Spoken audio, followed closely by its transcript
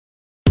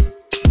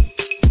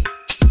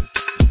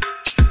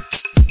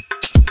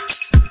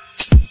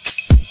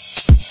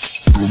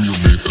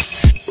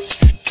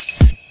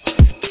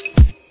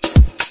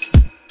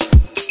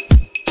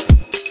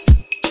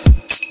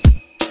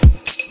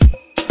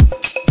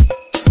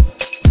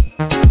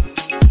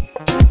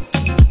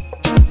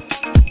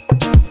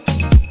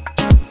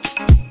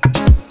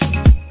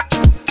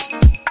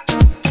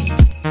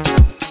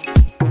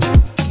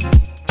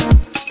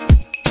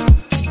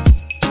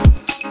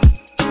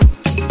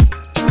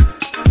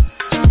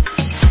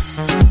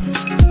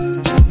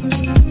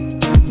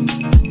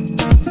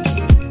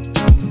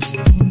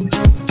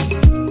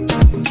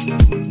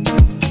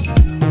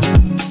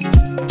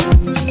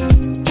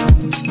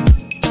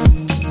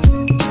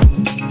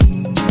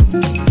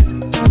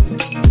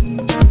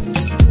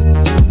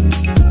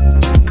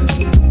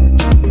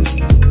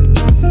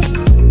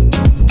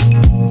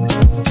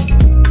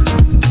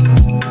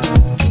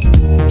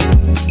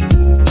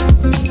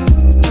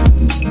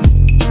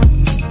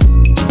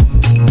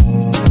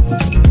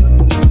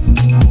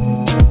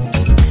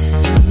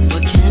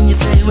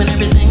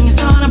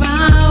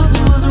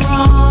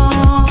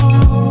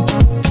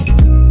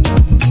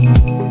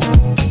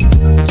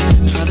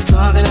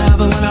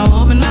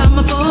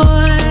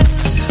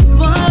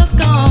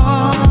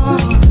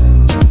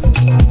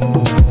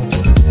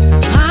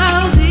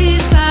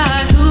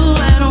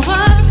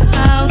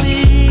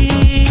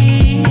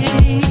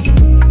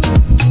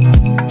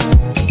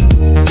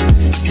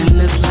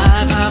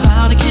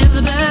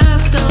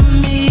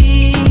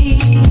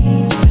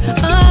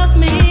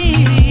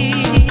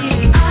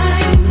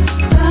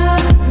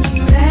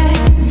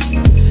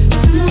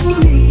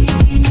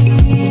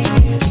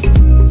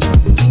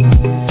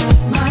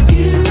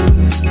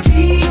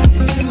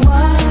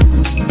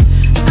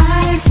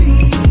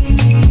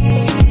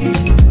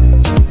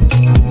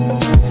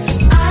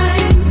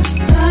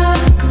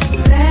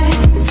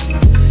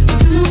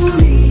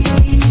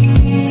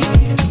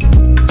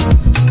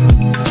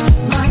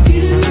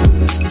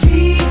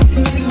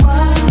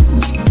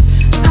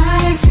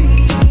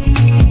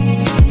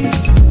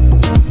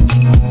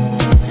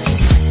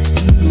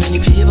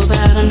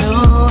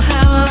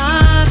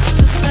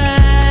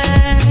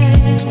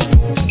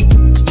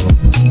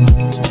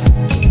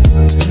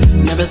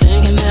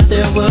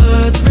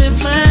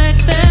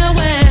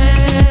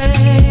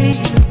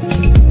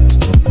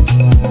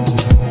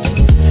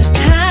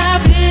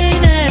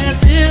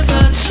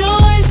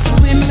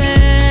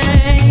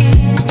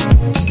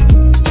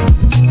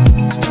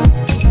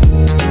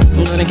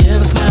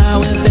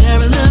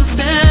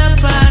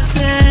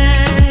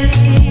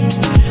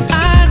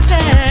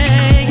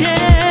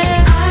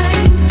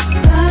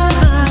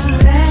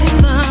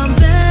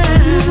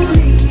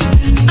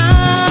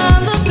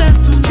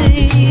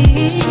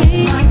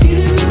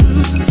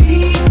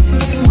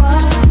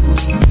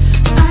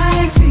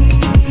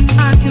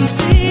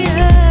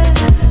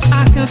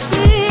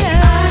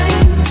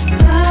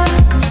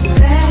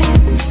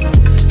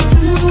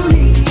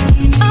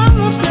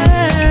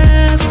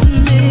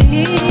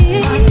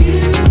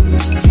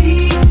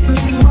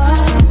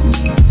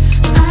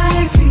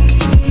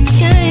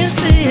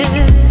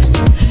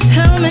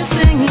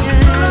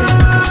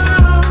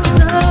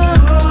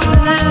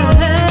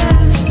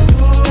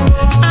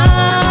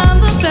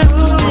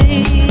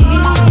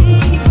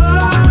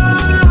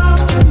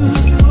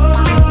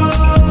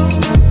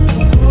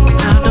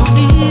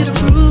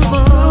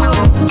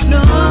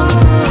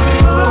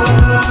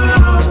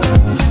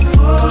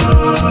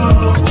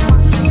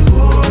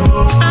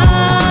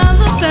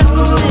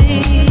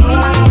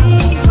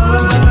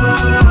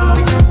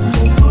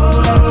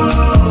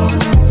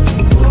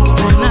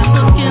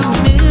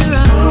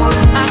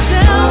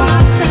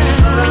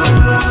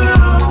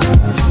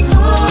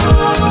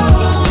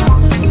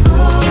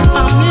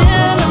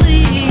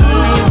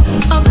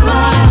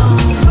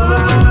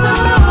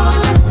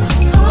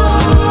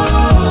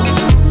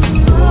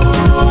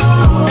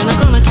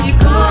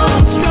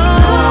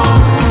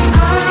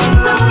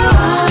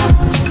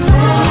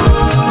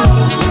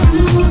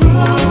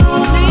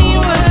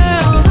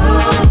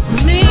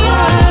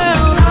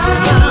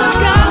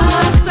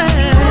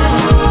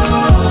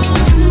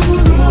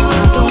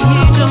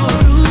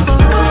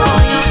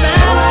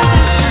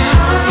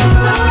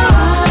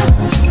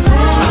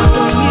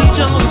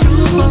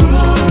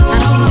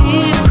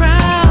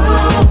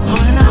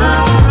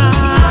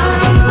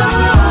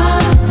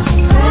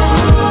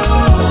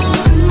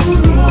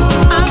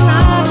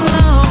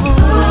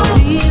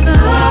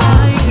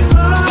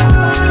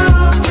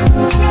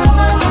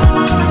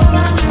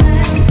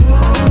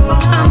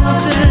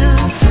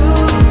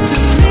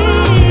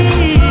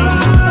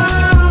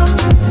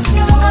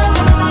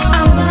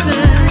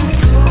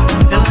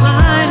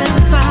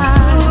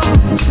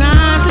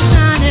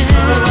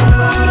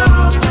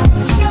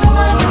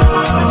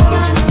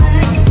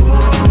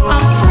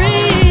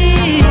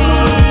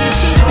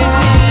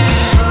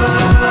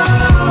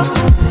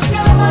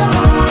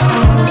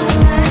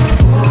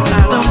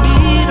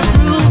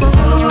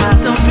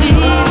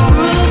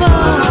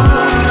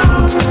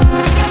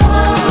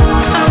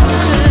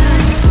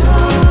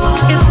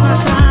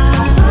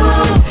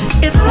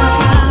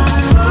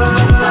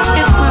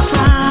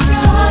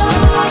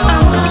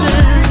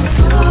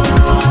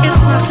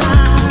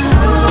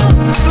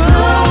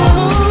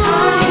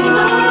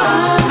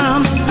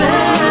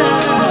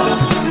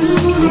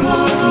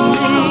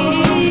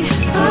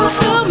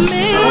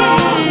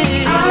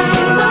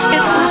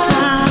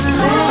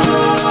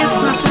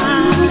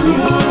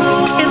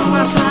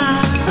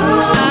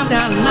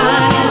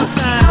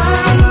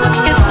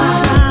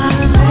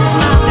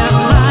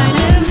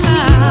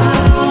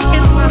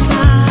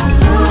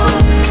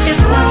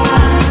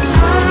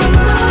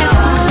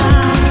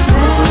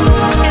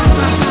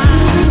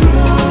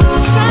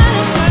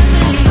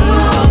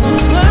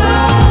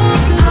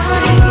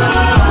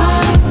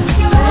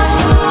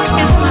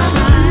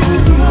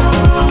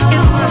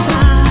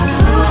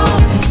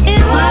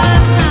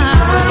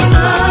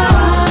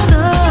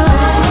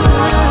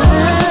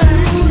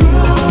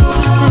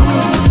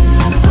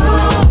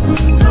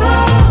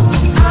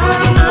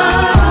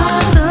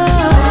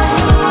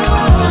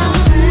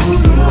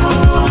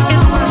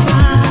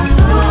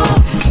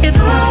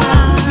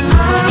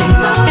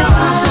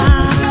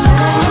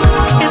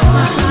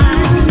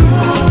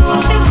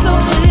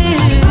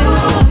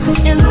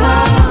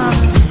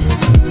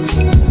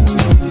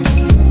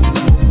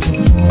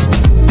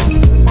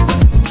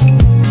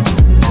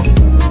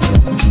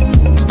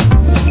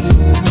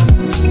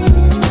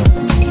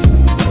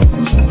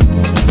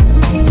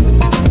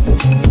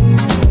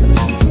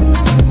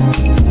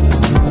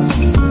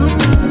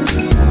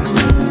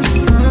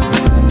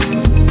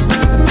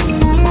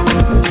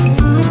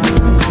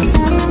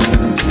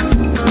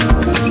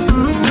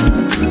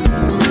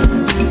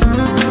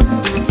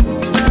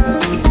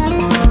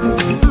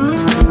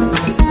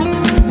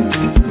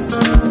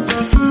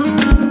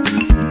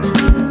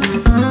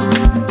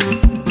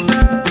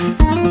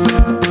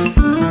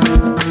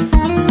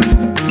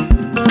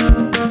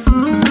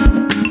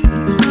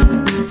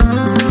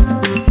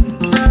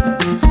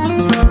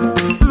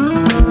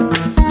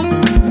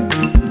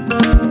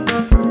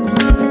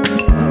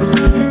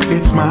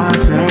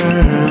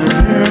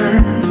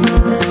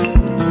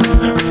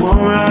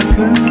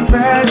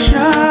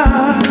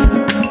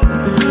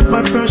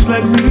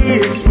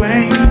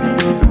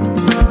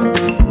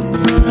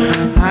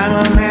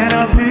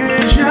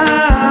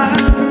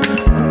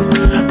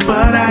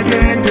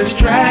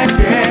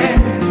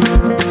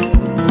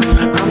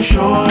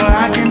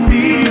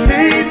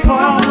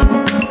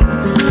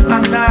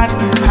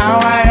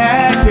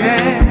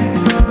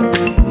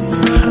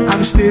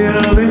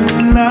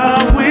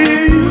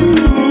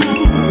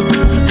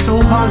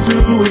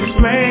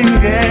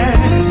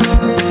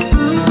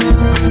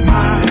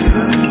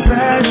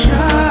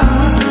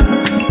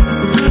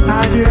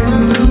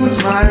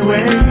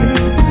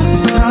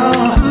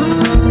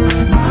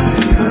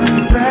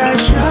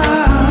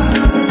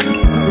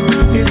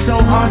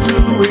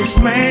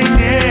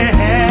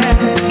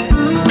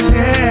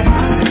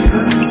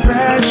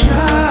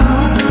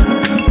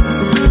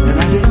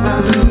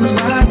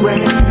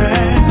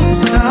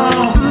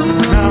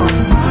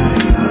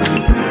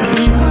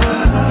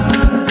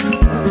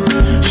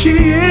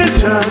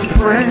just a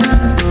friend.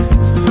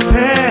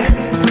 Yeah,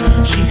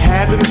 she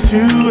happens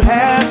to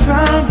have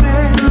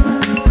something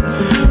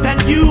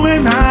that you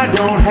and I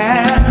don't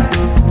have.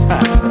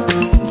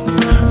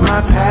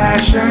 My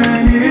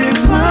passion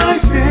is my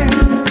sin.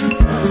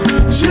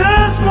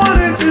 Just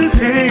wanted to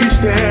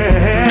taste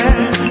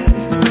it,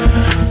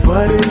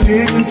 but it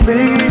didn't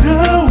fade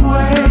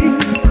away.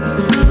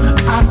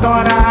 I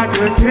thought I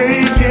could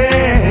take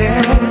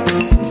it.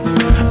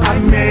 I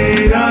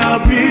made a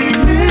big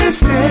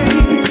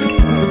mistake.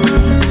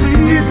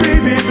 Please,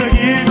 baby,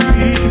 forgive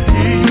me.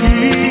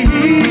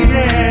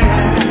 Yeah.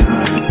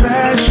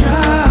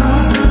 Confession.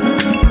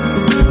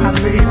 I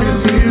say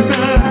this is the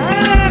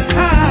last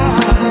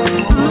time.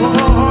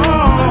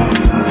 Oh,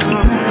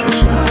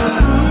 confession.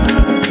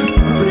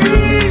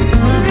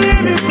 Please,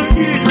 baby,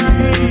 forgive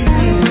me.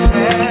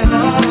 Yeah.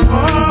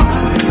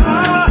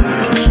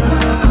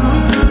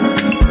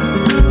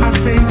 I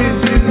say this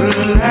is the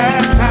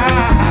last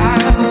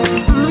time.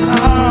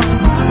 Oh,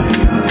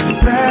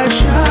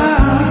 confession.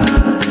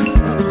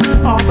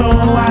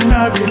 Although I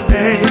love you,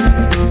 babe,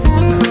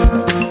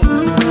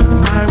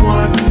 my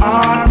wants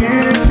are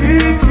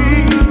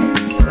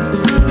entities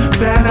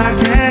that I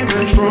can't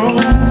control.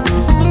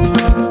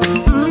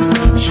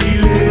 She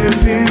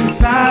lives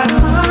inside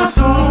my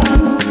soul.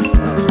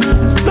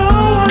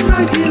 Though I'm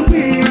right here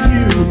with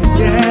you,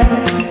 yeah,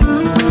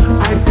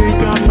 I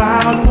think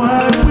about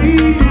what we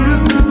do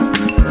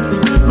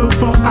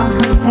before I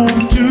come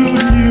home to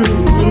you,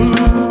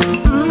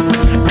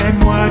 and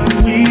what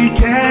we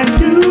can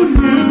do.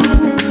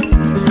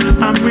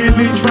 I'm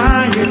really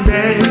trying,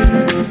 babe.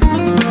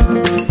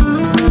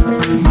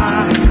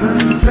 My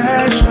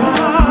confession.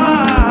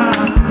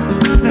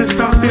 Let's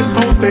start this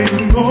whole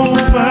thing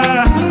over.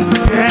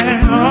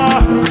 Yeah,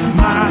 oh,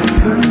 my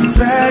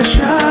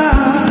confession.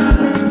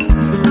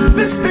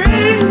 This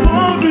thing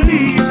won't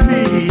release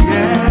me.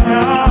 Yeah,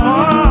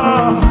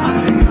 oh,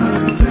 my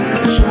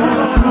confession.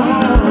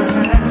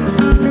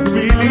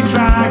 Really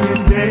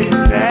trying, baby.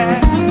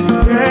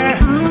 Yeah,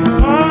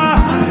 oh,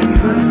 my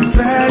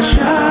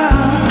confession.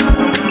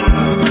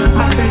 I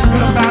think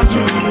about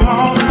you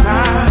all the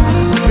time,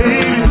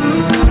 baby.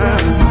 My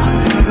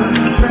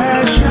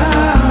confession.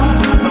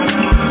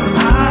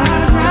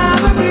 I'd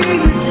rather be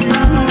with you.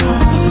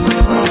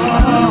 Oh,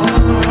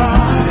 my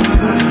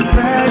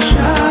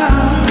confession.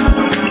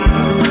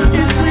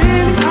 It's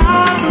really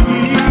hard for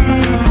me,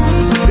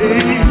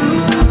 baby.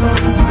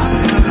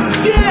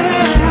 Yeah.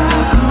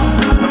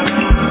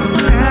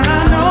 And I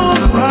know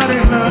what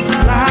it looks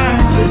like,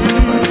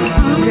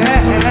 baby.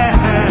 Yeah.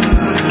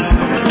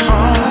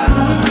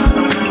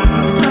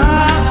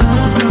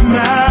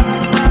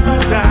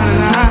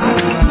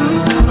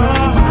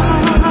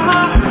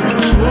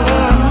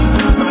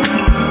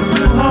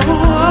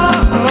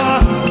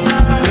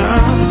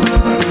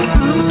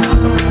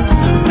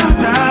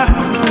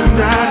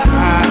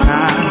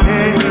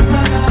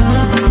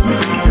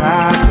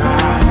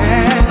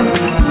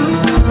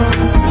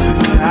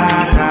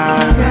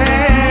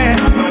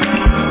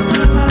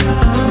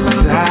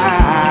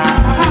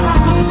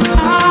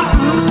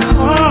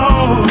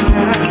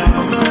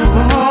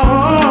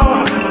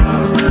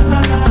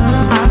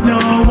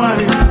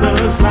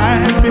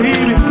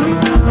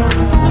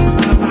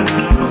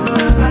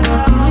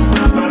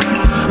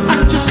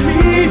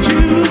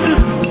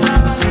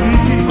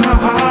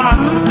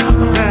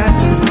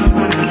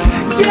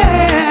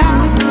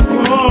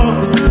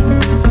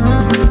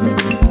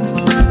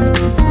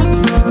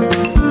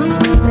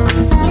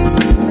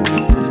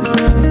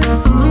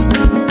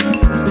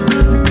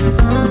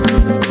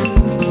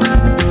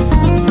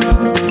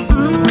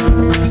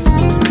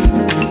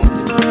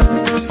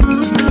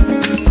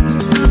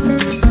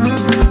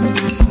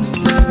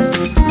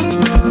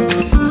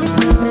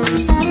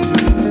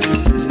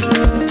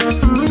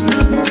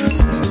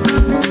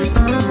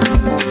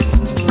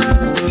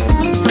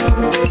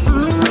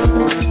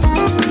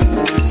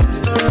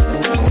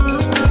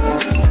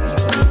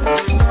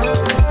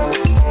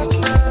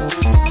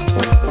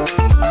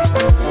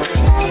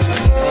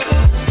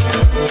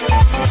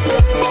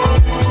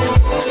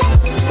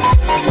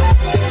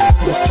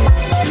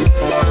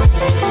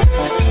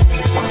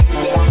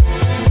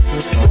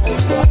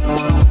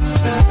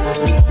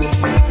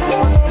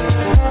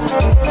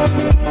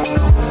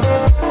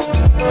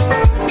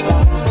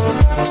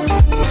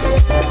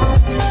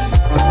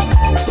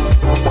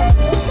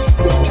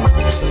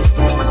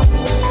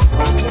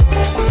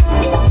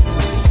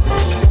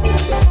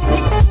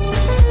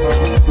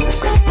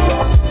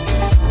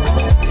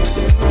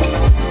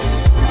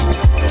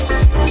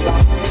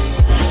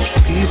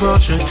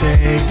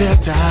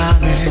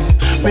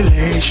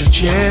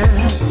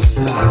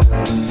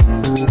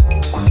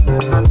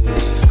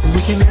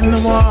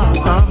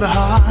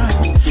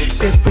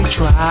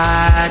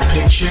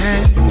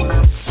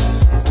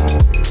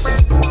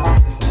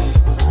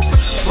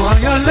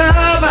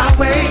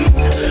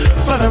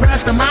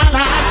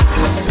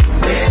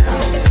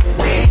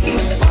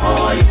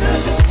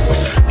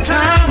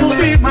 Time will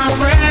be my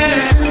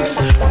friend,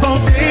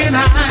 both day and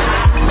night.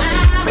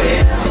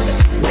 We'll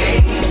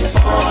wait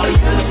for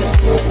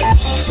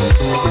you.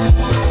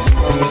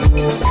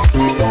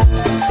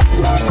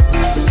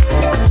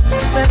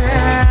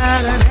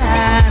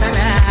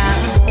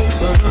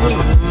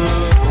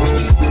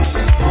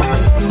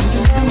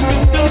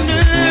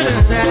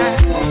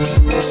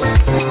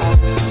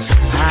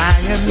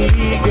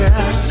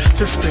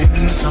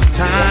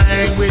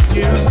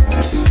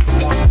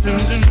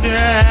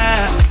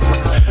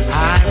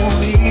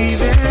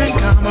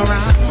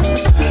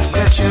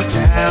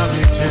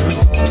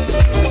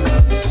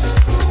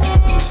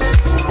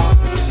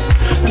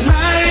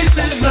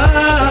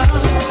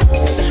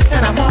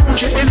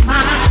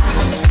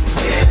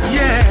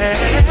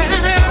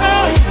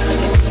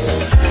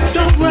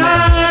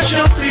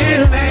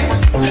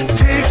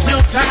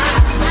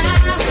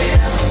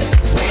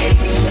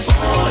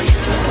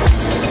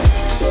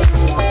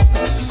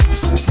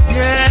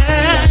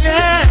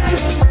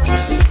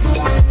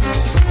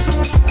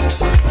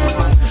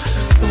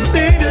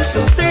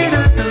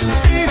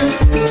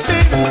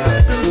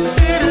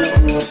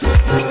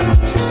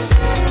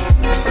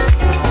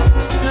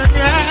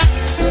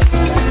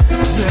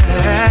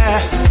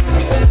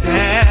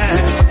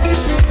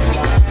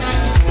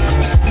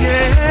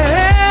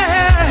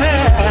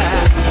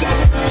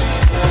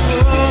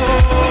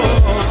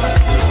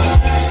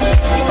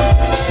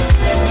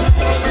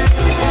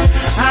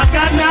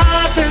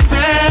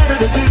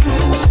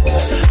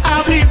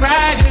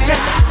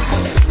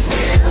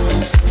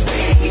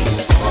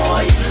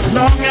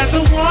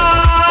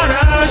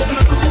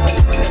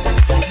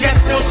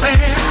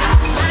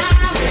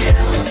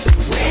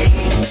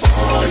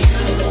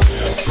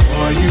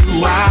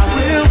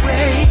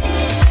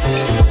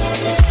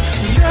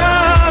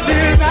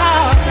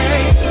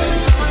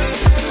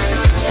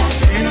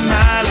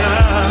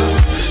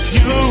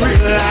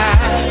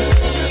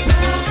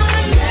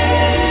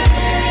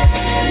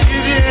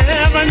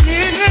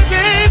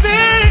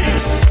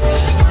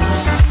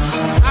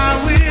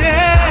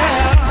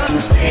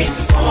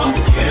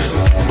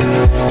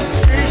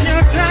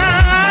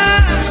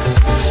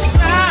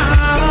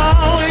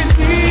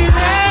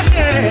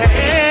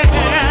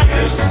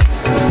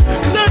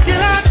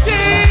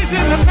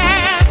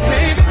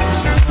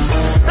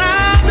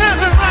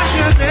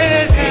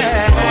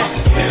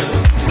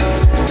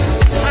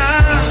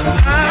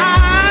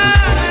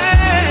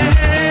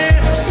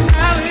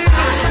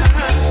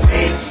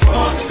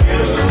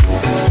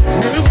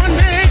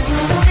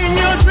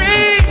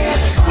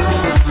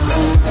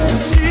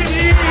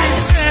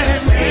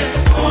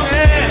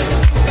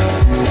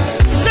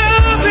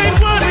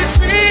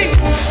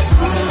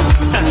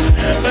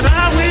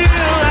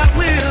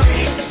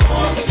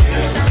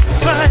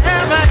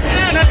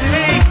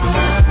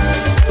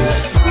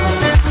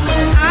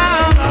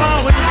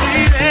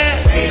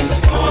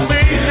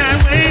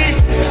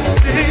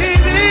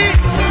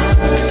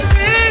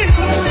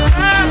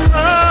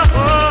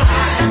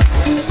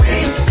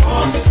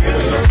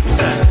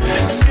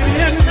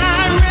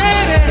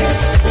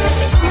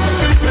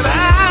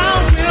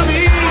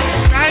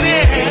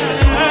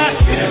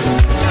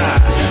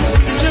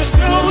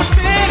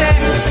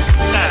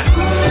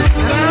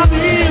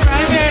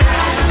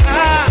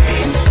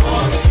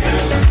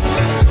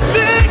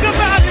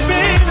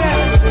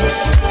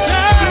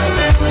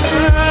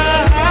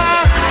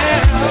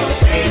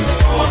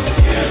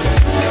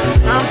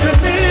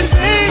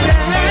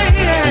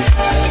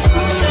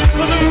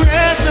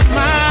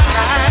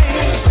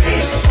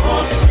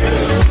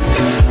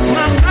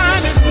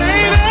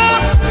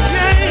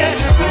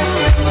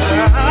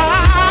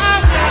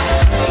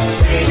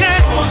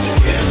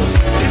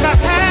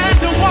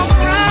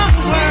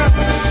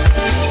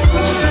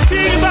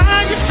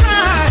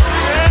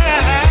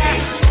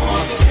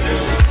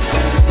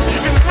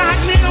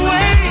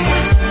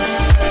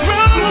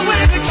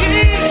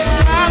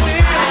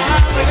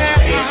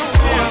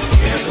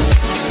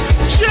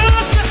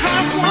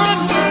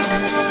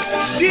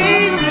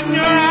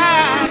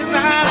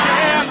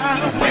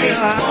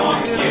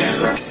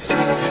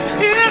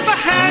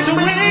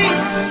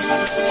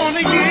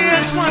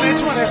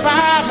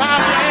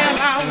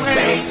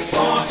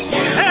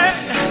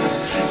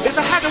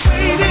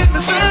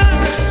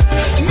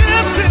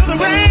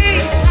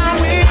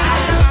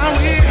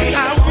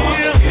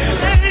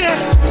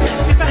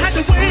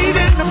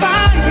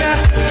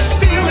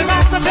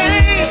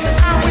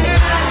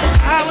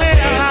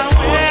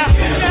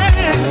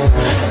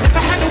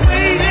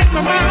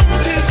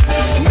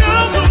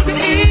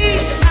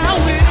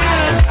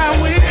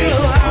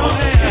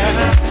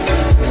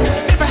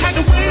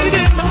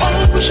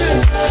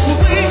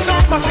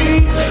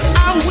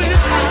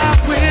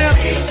 I will.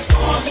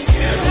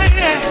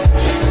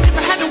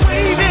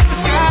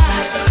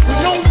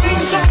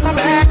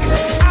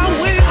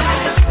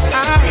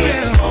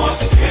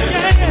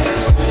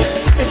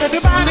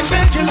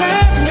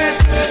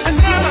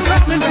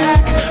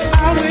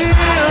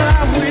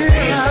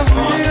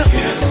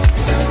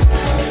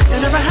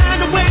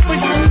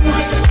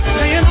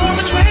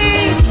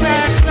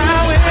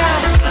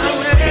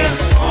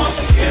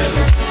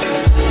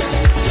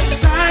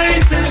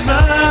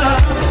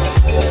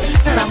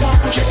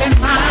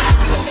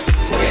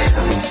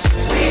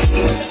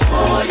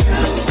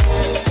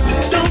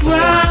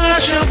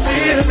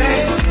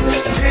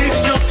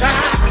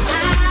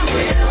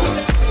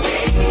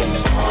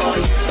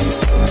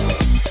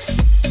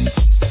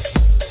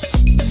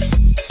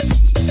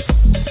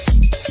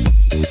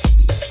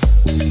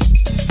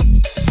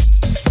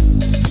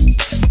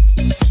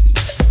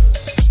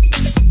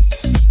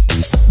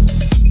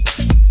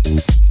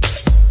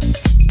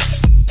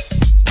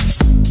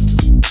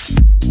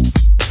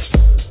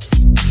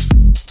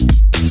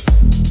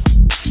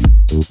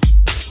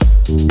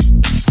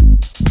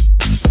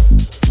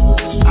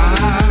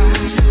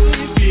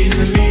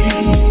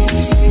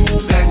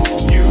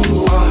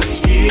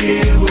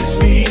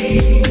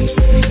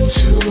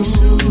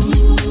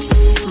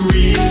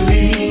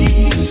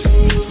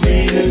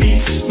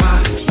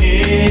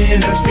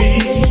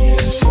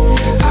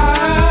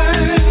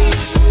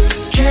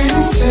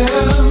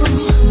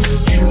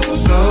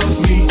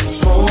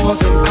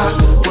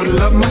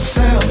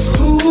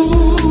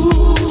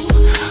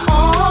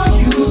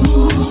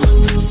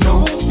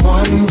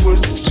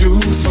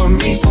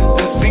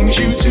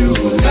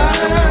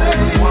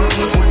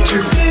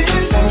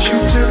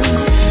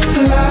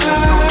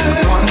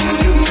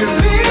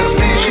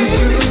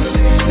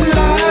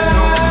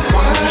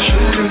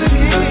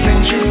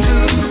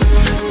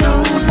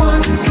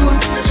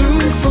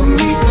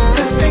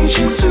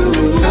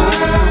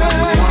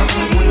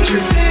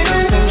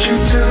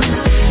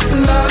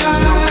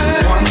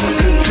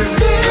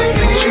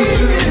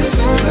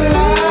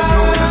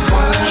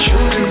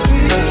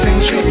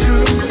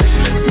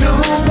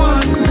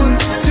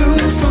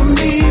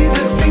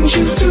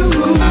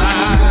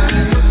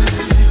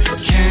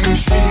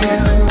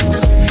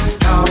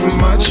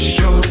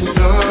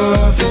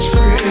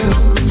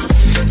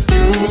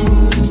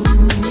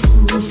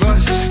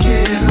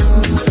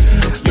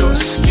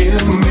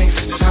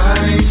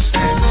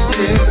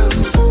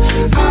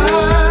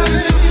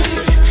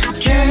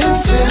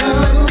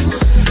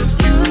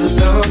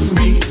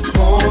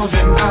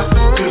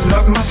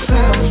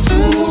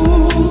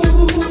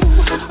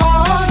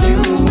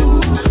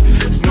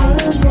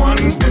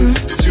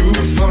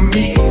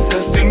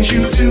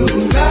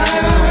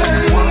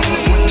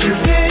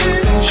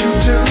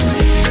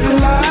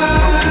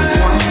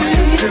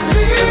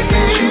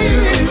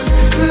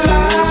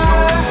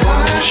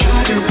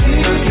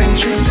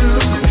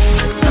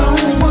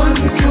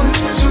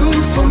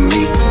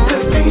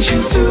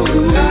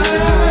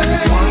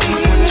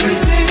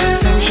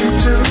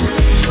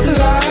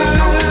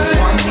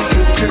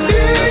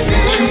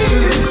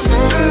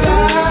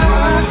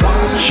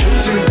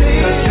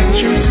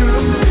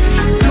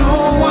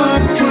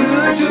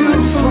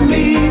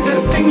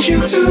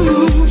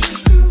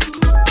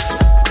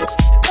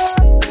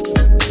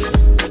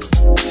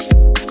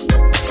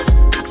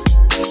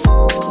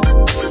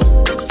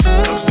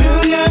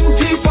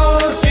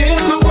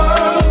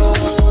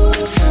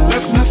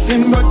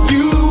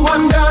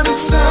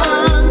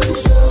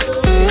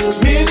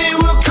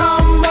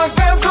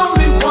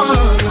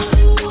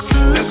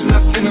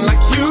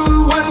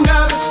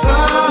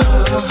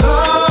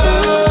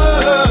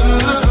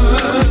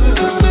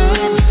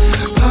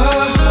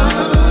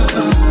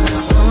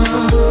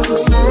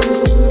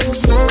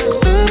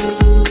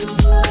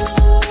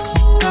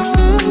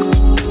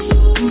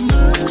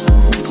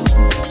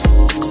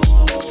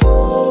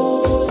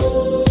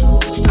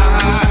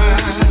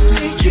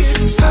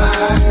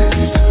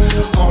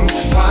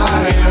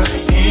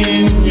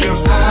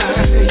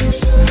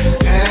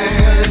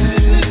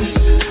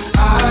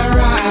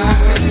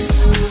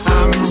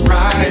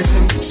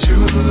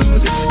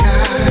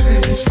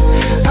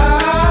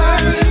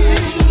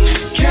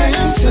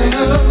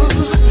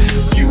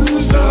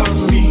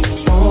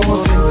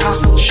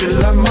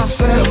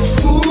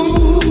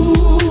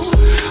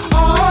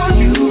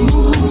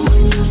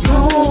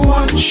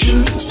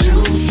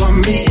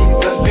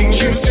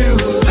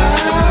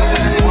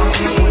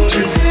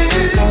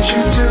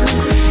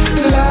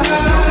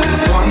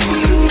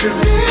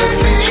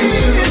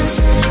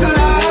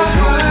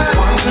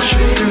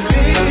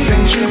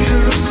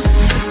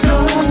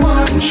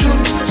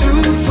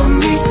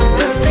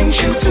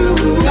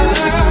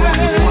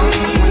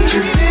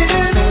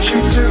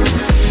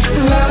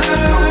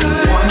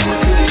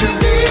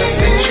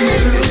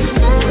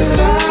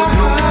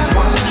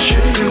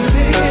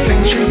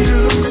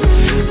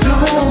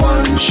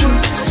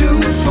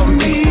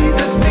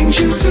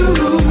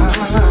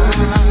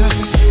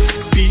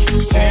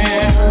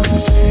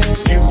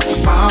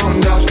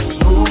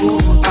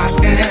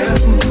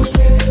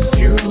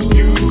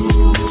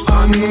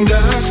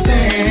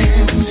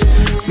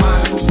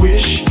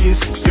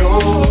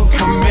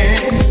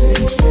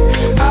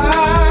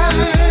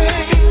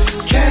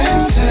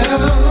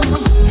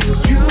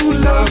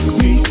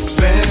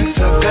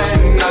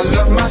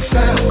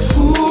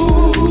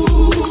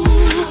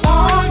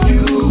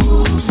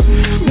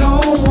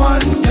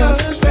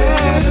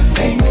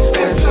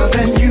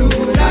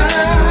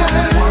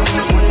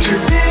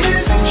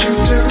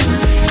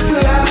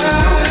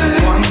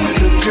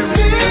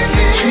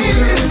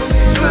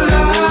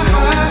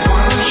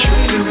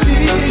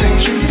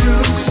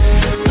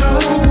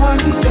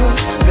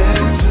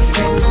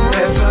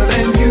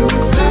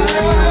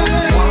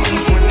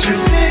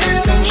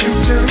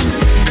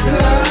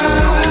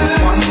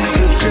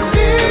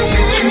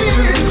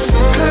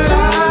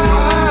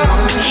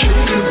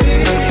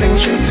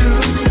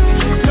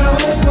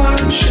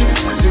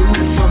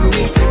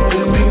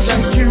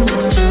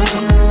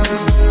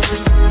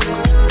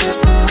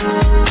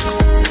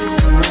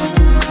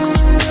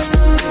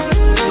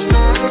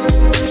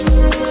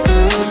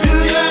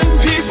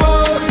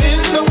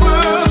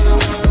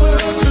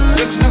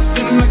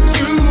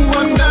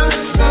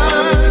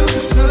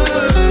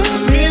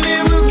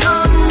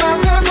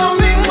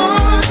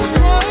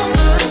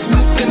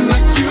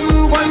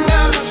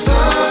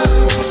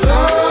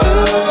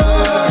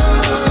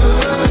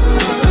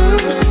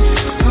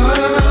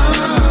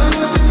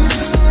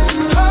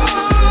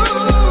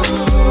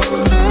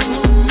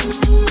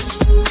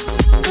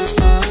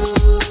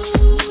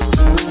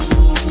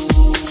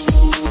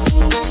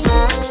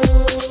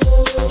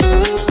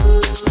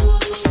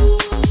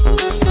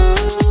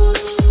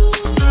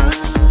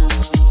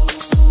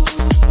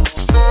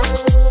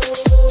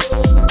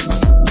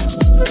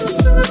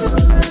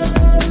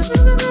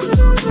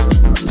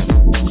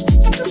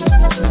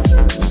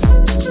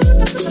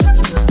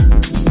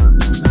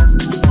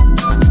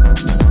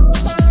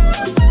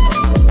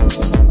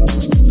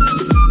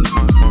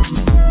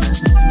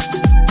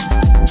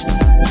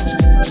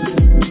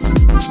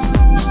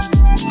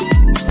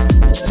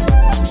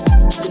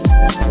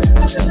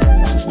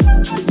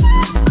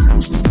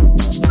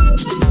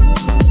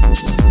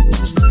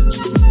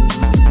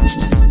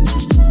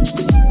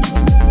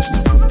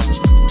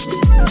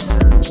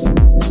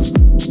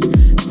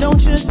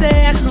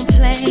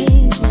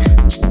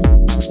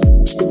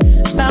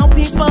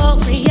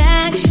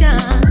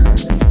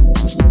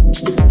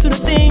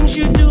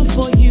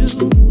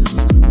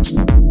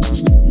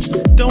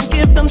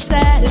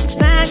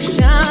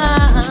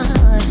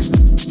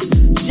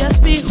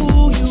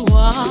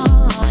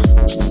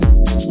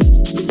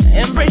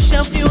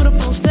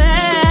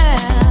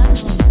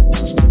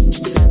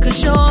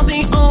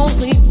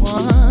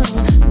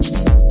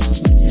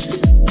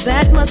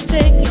 must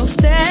take your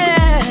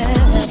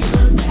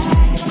steps.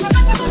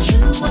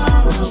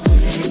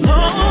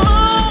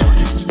 Oh,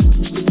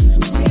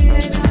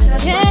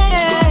 yeah.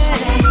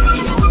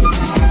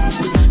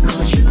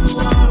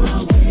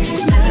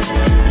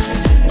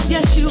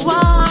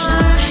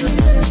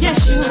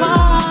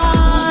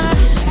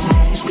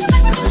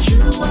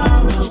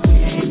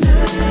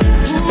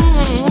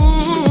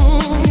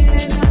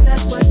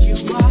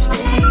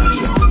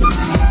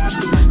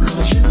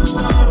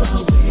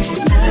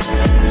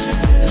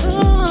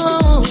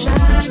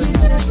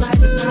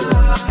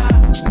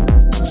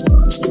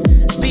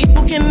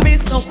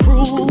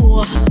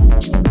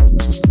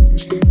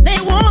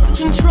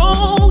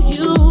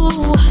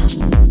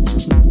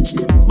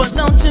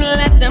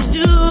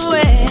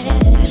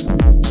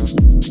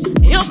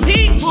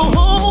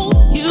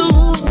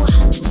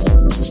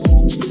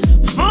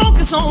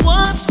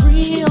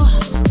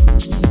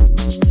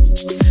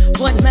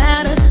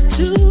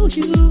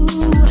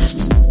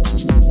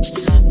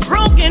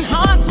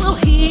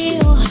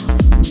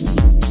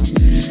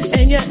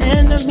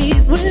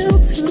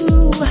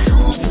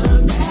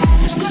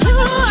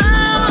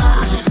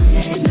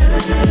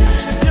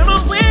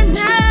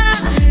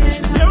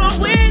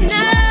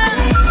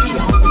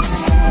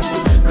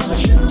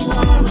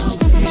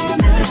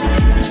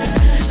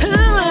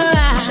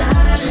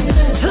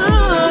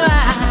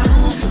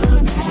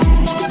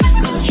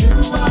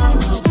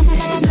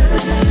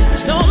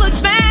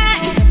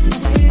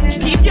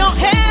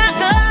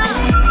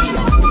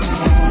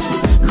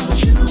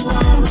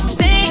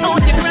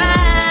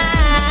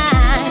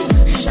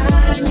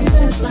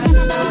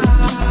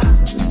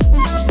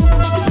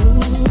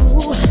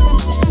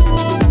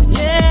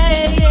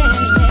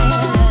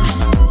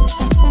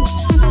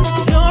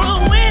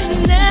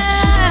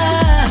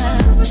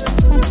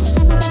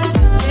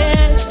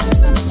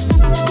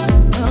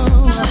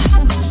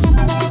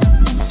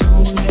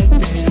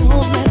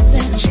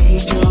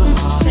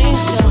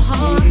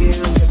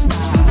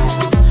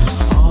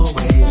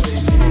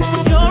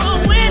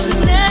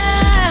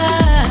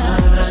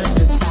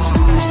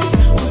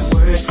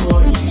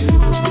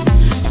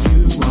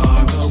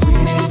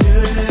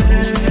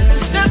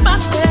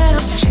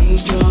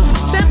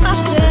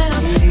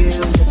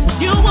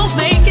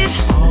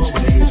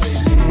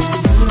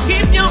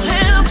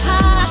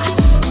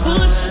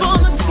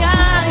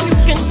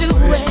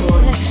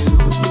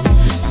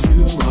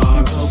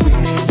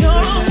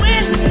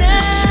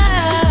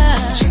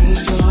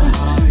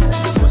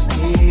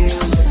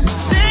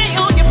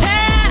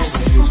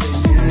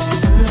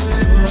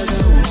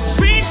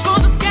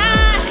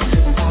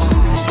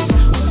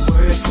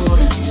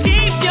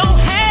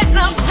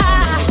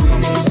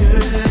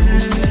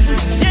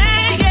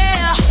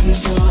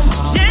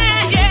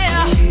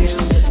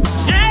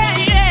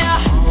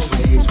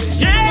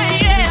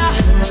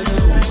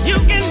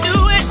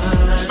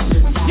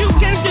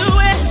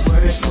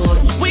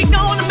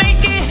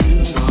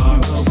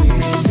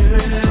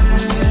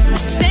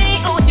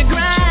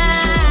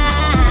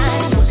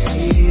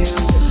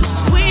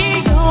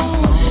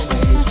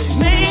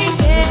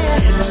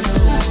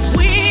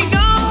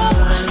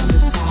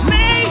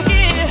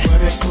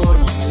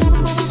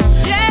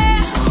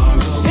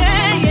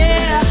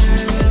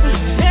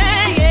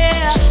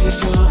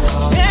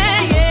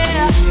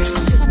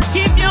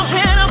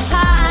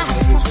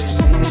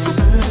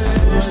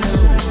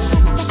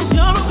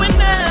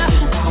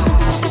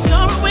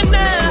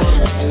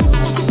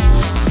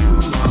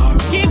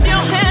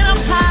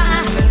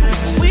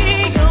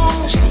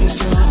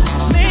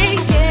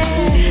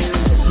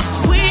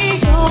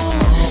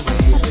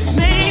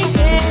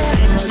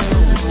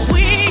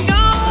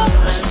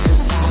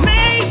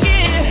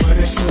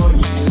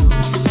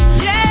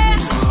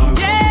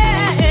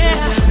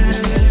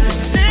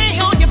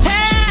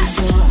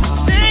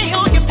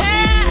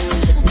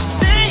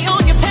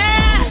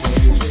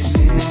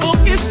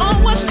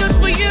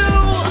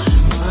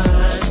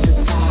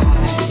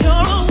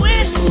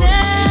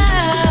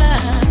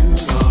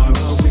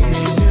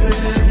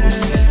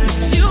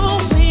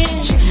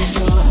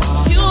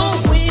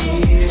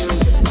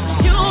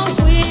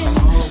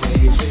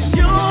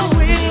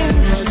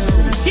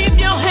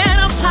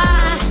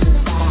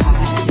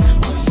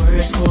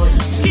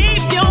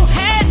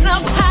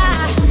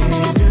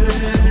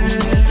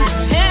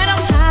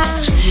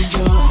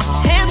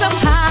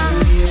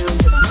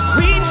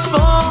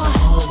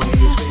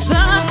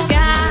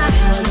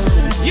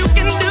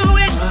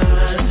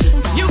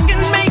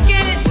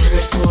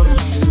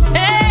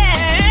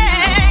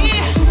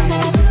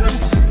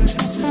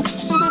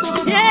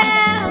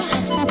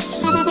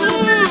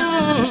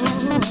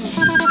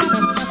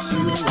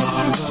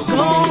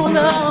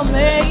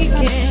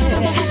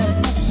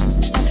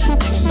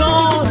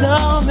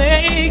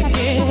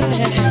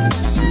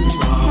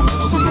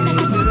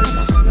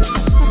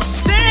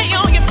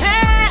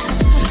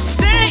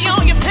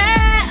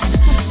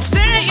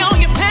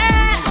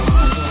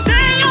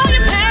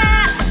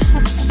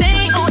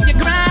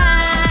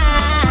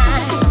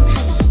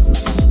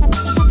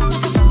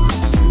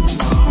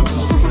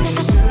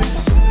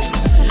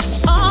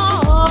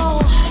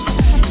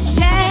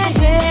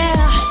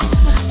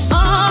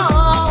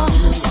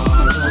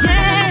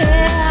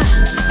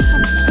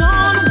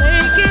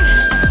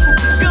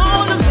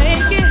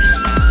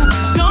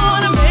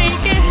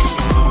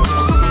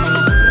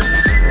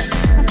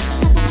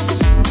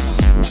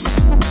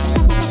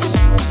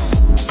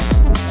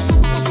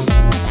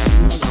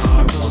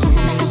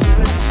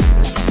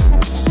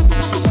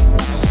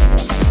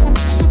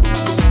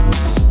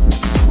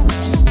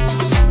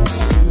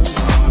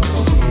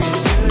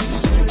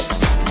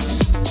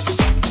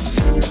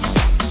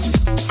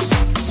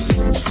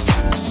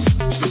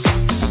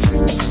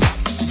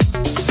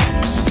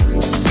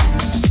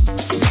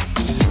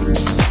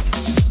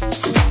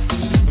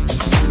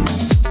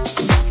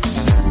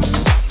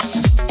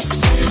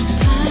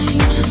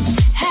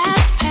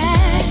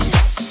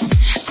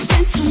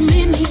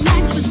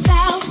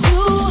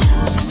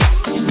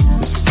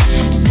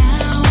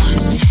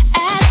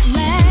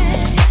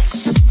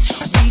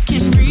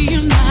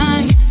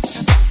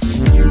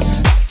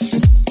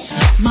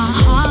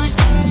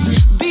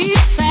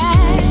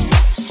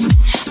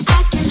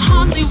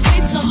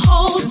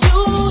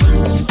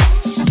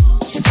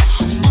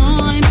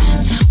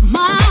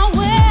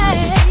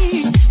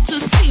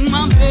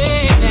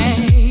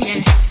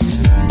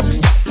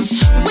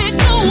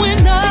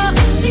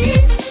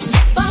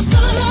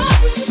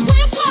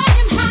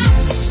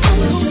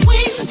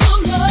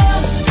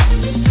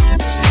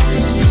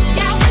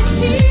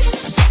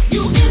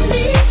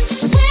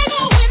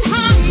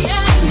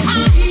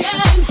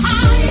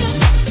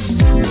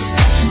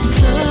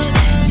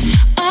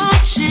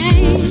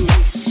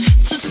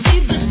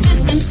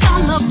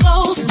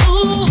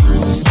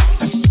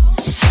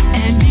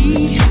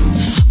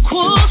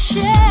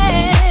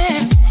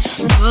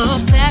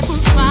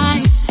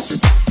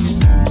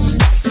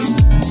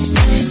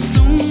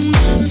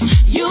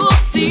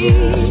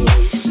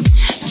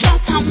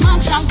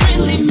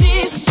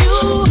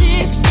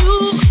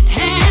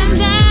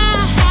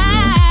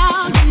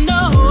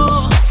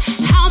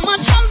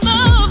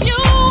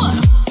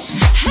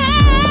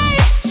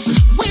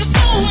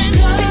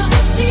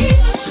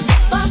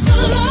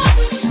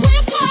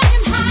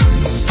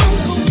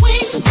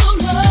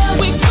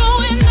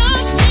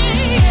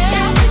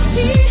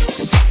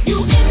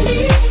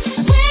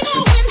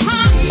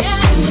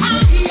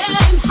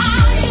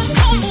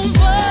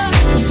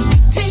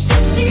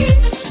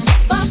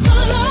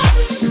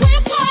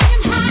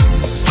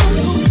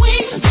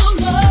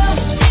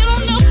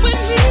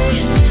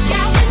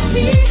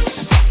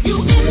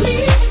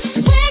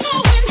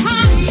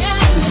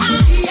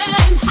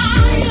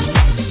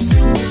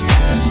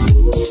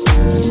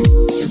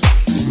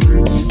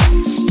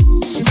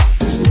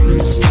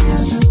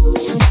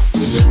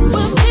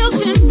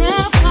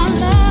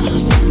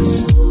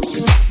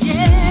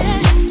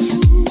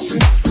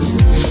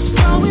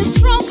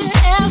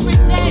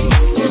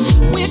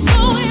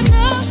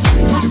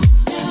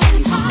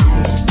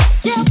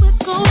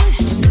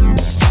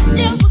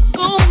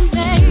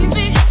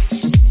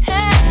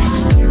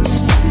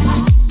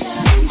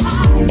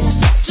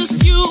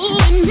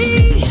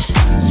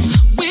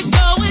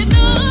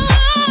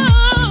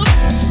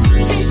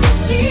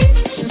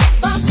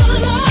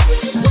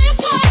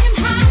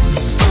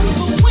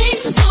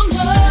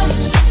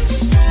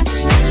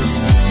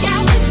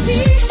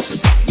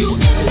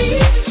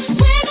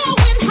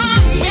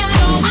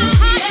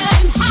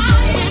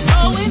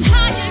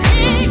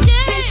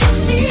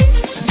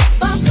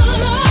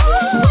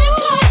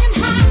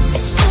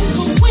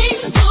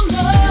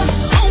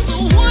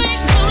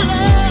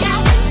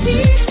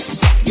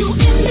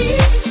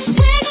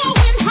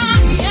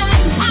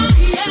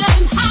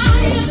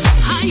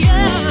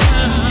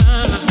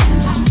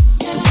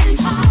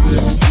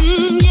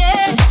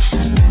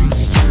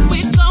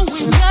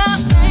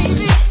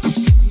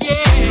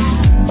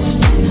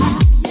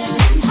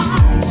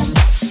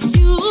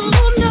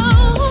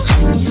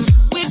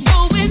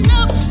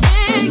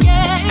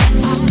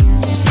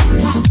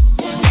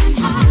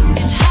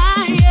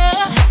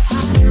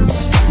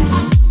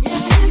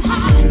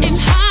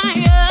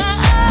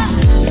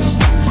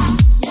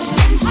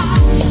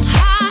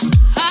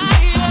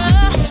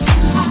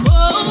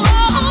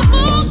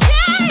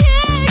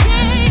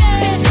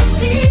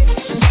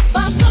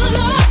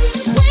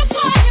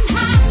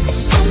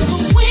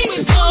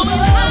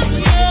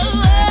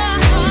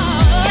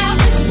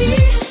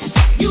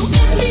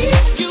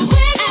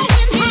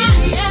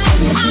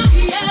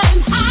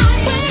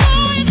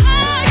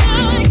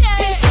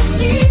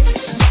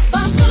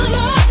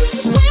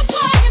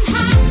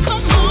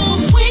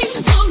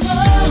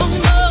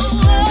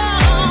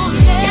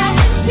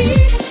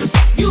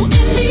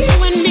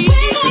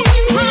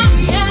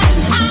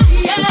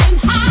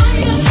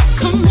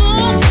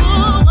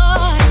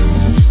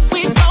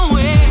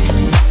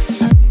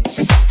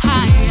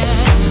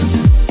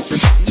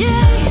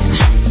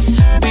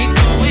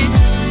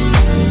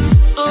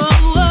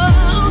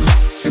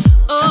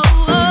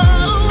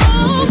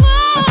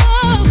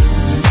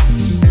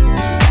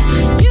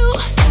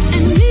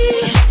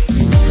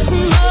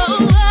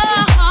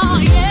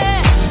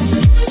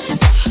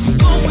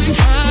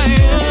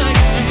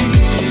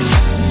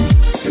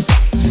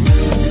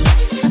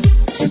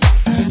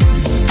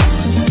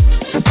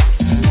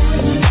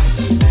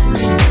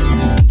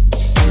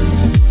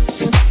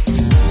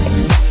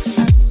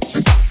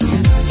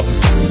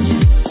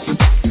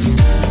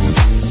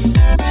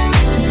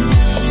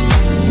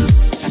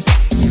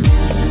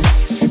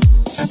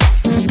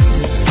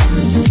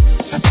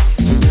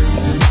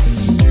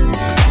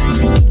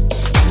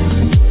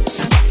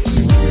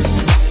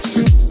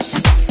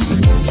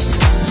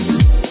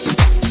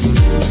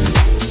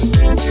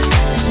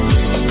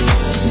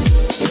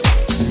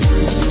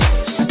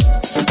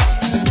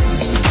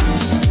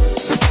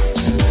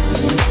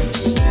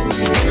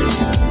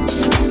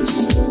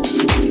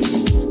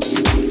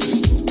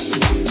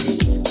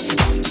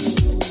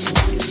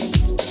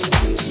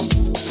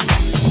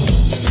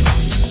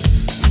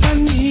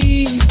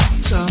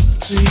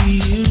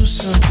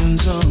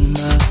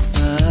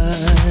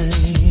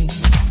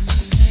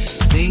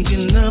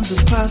 thinking of the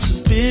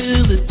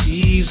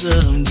possibilities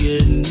of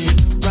getting it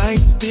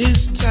right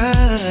this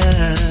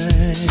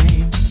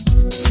time.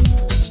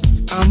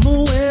 I'm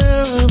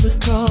aware of the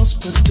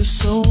cost, but there's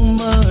so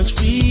much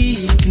we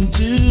can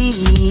do.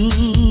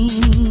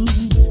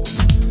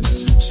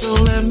 So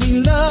let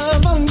me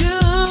love on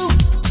you,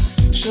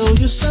 show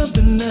you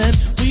something that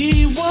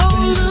we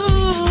won't lose.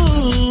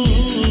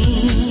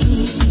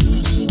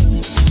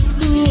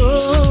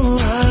 Oh,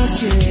 I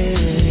can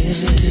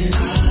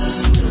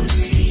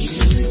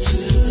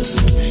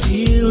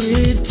feel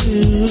it too.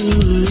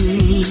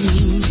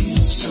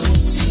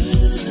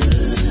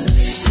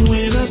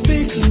 When I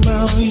think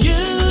about you,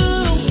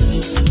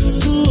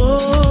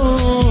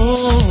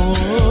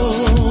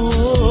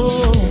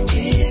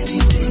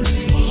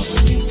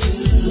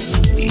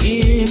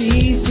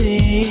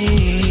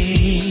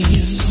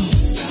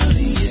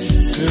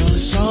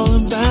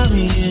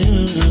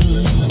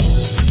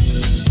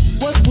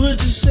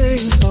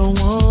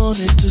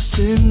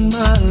 spend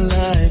my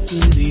life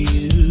with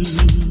you.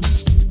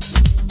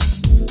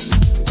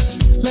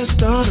 Let's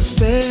start a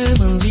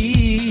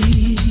family,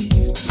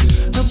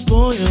 a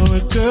boy or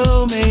a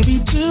girl,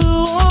 maybe 2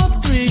 or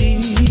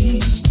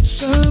 3.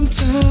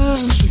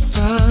 Sometimes we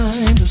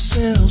find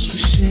ourselves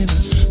wishing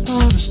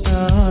upon a star.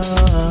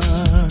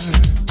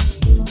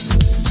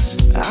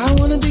 I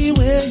wanna be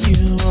where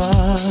you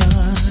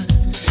are,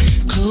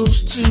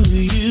 close to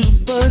you,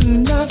 but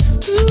not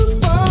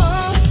too far.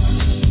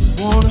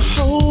 Wanna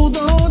hold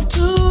on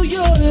to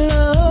your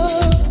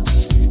love,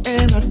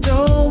 and I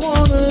don't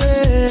wanna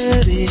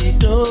let it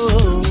go.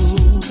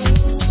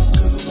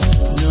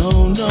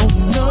 No, no,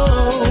 no.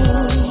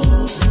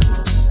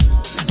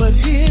 But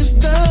here's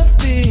the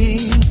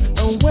thing,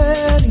 a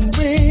wedding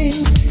ring,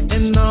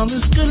 and all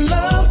this good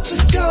love to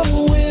go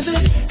with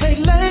it.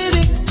 Hey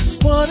lady,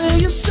 what do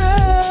you say?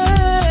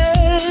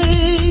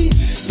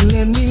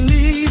 Let me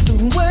lead the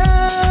way.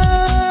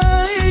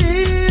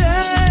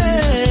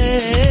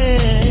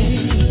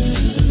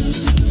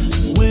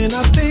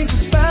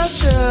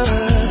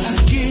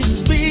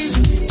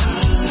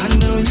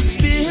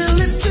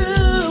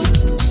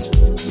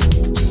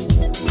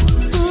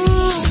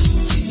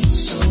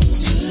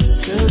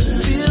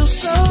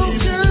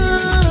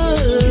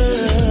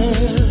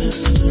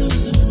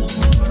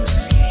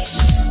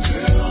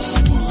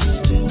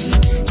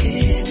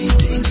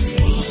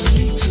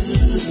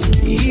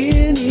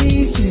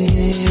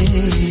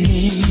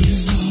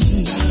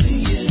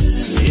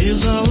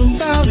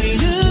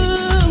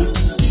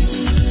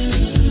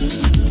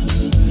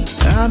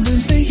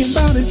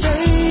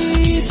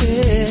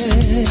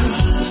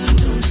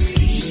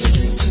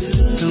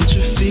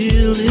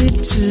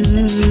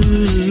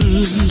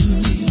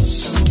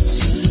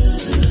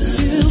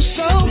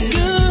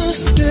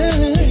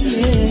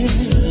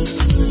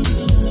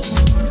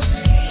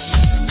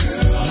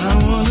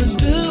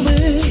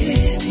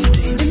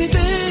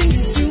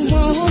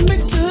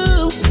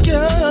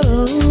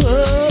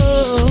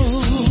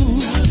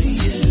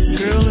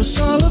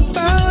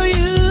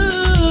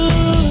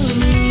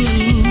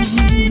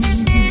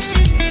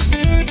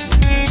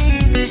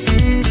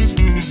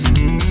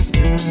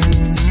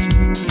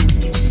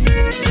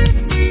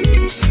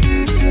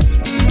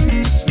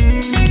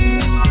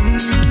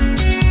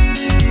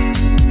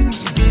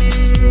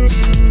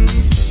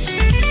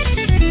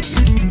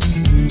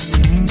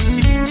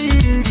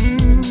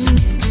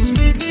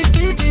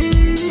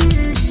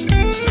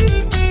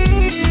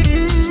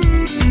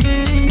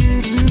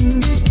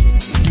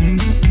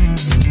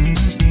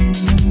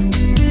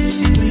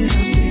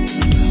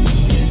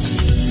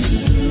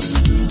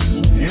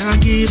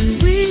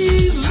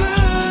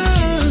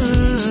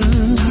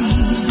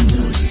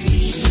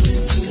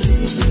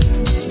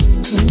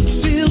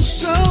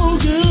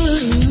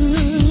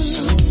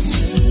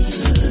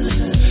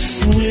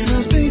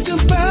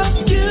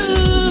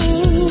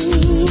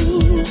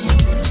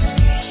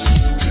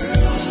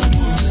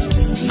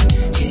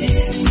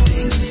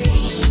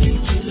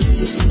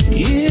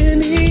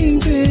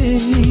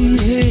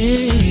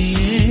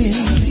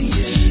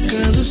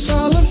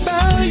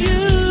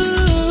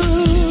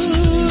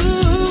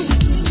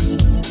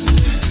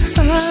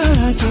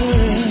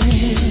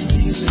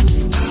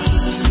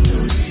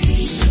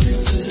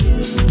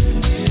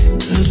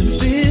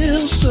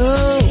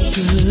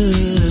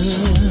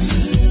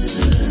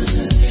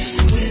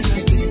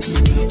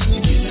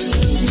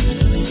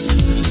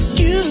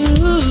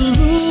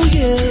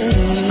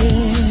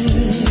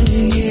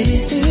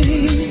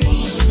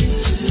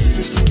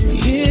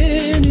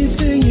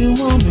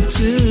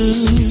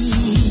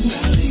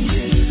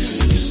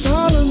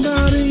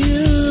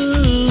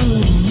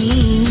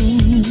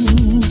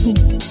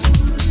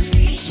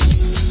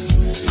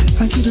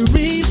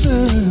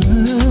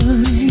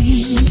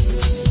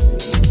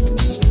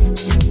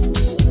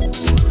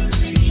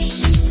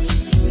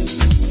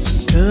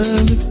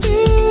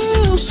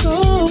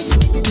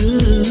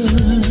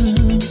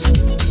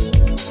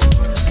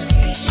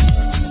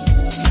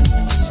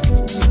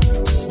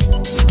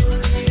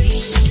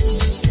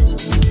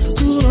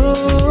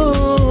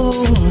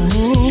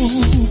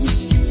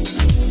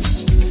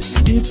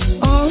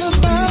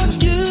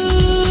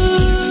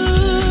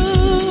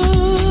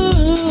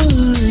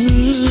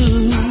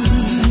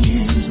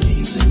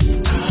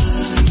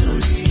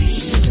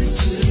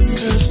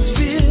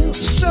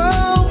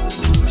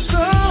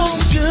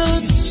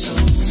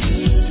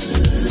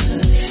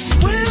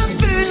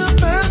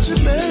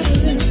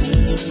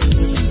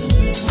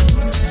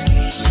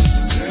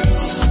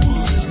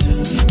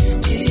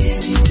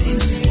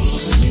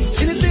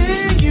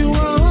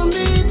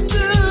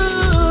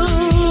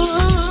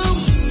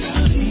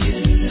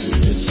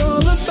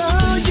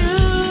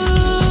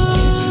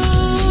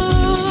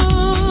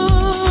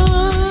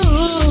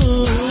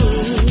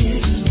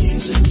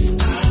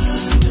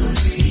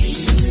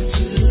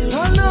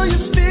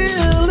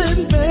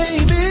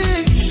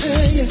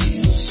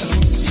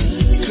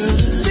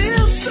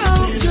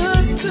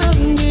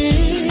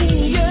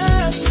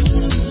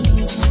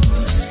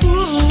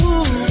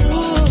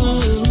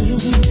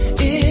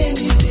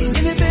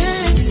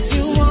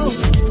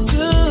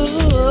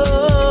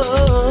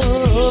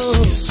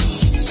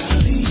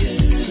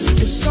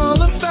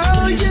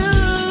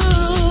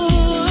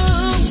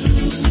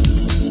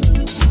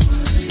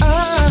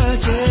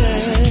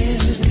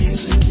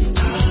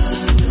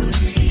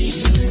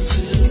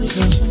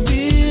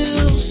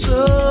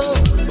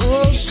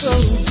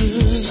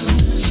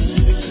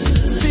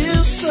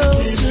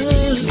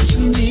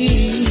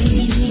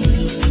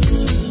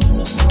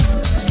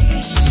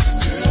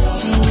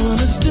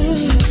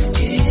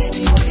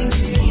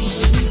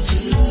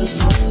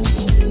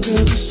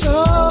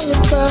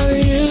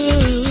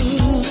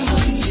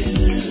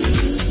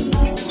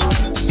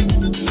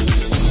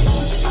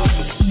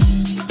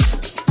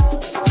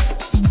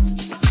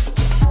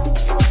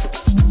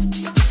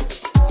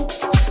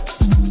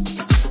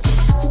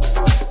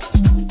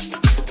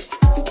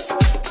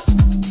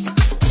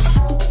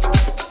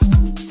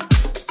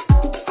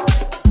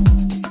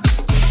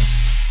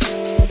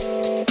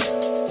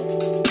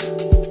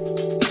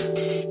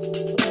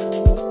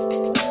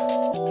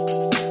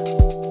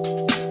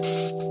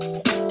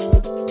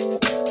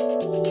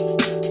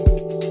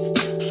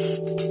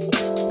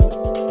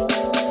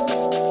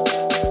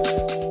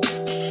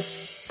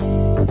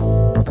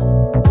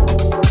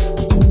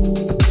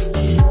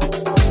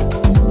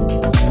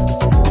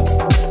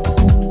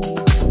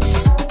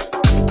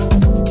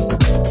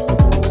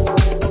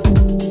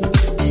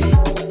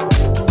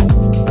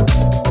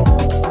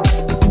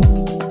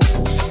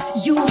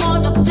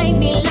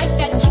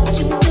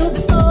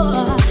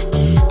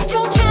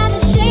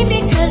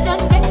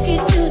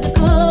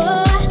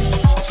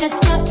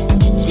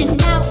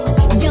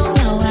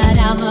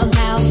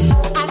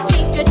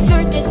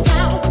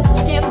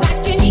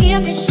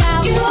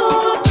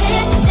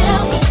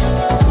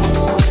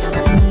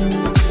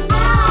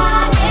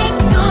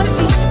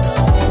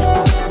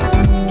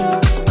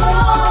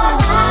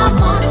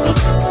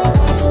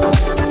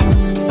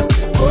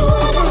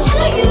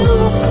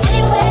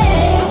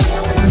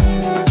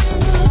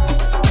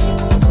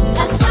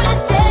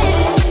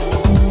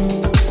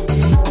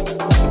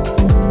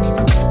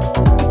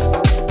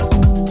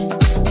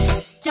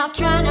 Stop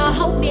trying to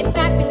hold me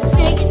back and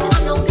saying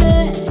I'm no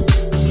good.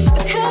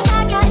 Because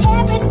I got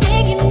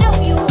everything you know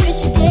you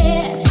wish you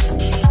did.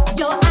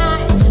 Your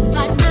eyes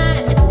find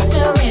mine,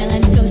 surreal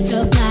and so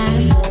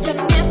sublime.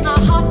 Demand my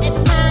heart and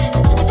mind,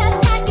 that's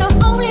like your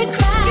only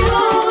crime. You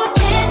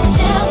can't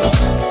tell me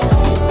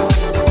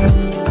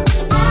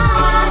I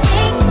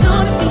ain't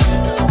gonna be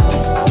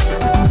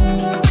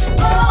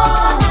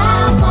all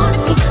I wanna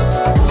be.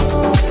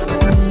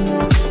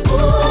 Who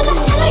the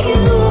hell are you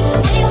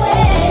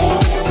anyway?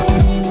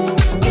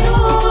 You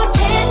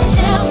can't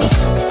tell me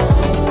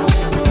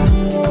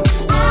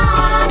I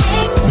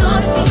ain't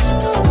gonna be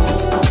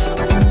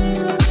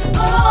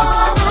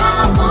all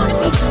I wanna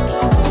be.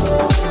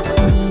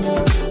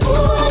 Who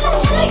the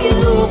hell are you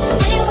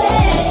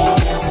anyway?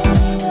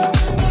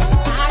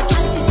 I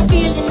got this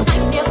feeling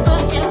like never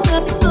ever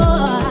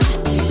before.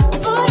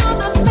 Put on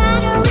my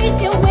batteries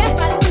and went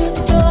right through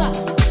the door.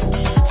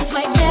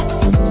 Swipe left,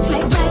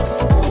 swipe right,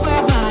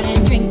 swerve hard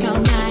and drink all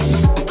night.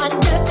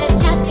 Under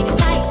fantastic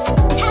lights,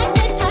 had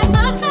the time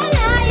of my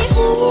life.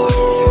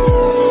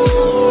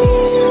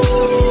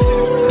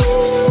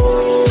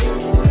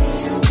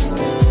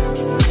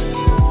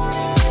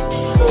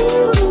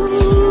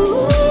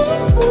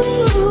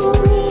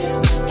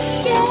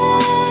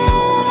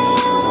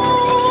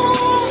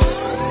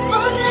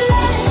 On the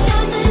left, I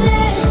said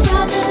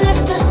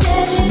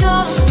it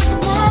all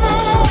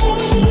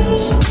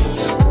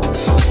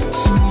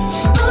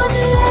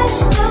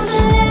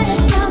tonight.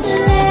 On the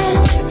left,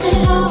 said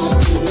it all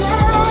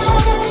tonight.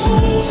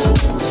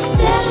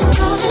 Said I'm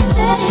gonna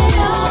set it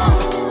all.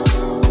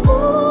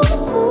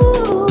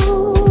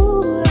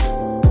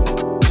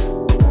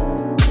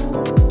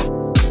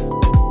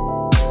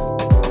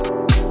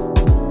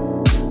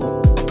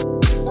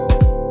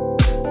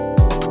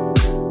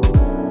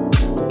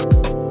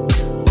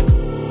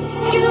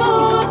 You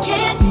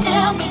can't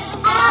tell me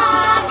I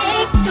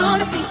ain't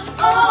gonna be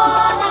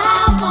all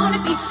I wanna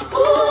be.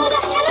 Who the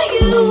hell are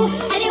you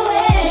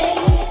anyway?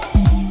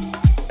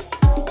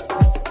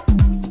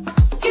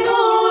 You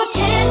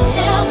can't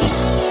tell me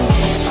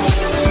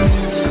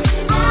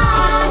I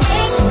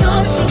ain't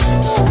gonna be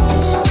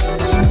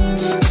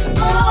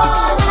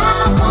all I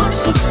wanna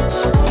be.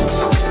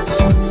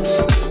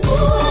 Who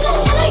the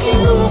hell are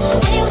you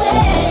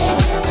anyway?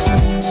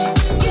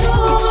 You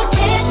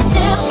can't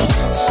tell me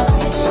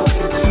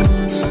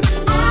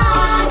I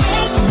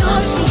ain't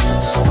gonna be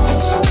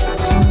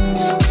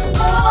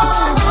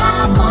all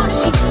I wanna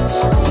be.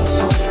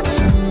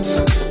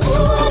 Who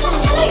the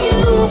hell are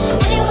you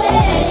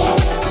anyway?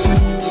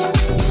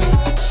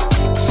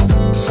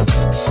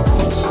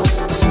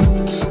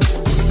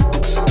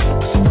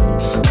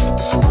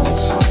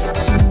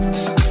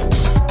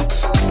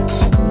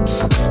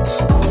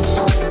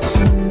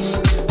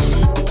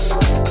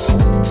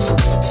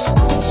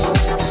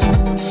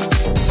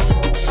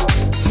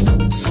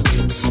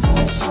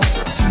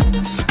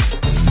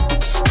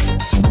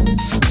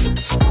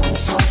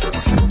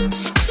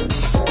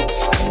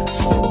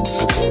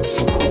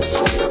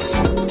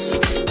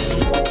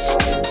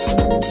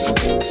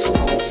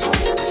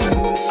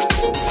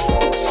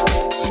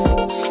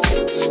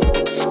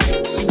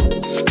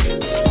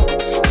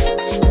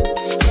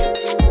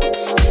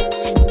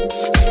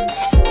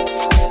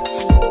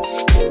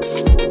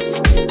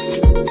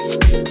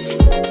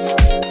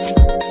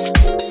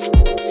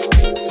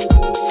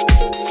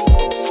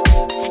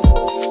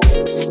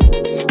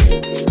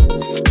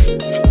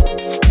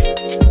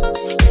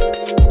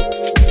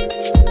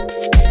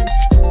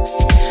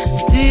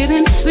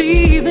 Didn't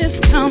see this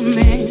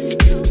coming.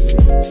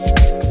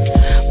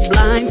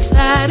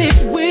 Blindsided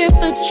with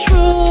the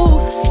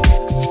truth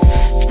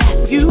that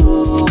you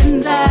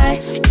and I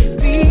could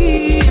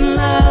be in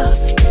love.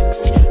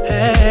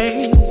 Hey,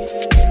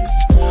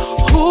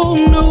 who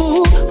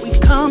knew we'd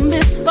come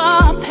this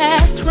far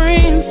past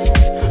friends?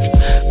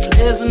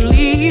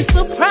 Pleasantly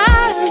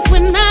surprised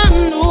when I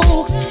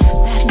knew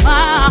that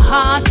my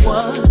heart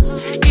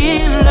was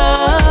in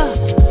love.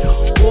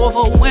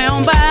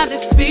 Overwhelmed by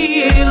this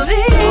feeling.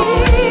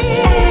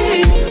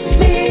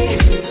 Me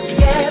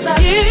together,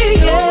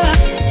 yeah,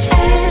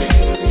 and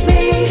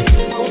me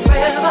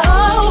forever.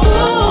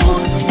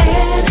 Oh,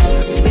 and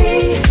me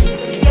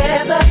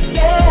together,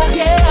 yeah.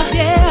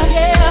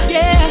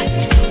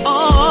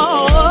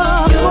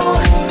 Oh, you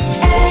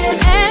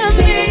and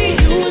me,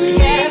 you and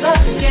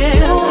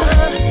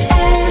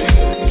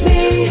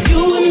me,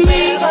 you and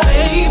me,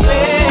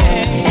 baby,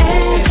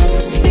 and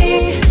me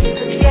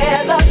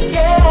together,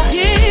 yeah.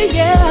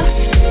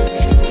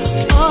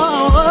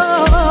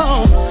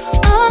 Oh,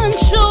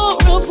 unsure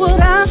of what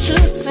I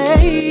should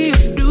say or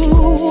do.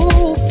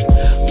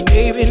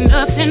 Maybe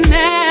nothing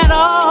at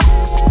all.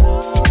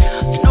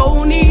 No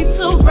need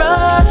to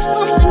rush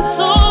something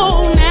so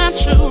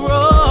natural.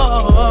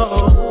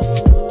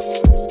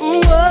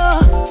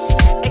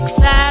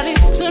 Excited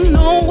to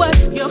know what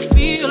you're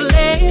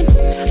feeling.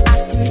 I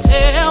can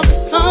tell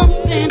there's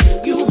something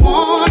you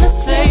wanna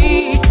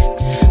say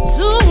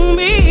to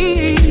me.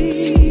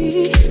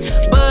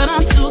 But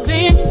until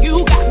then,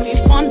 you got me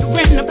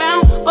wondering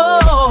about,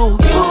 oh,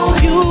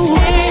 you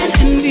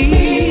and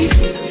me.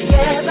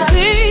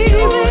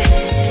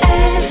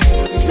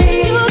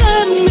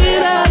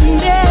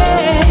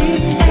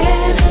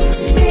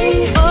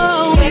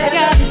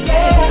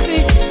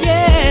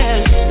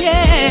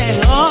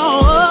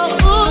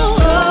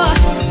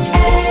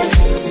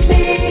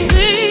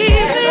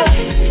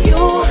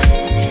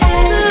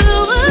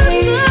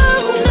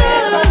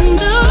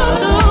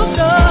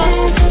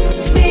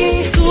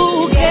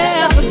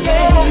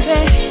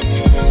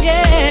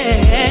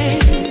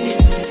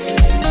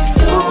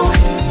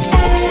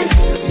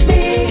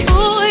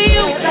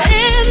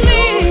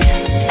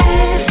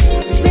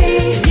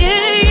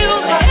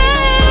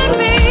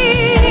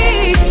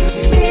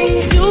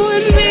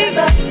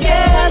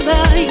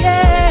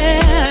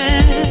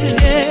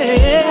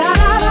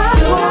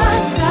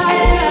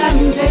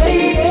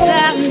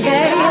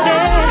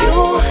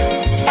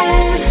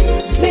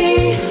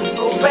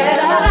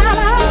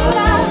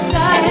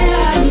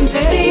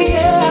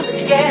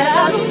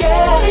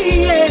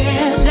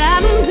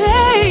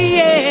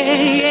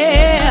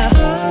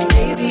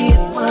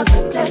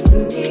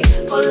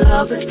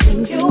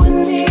 between you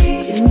and me.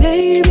 And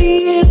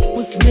maybe it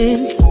was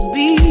meant to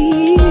be.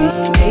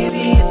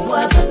 Maybe it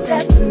was a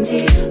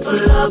destiny for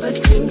love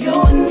between you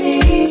and me.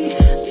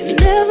 You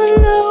never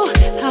know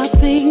how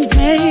things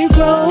may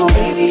grow.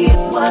 Maybe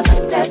it was a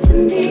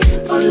destiny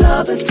for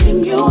love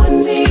between you and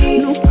me.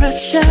 No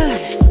pressure,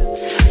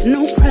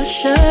 no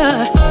pressure.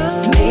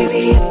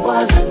 Maybe it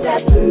was a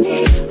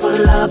destiny for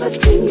love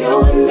between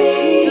you and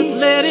me. Just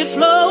let it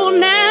flow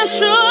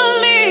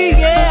naturally,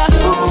 yeah.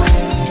 You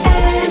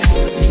and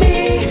me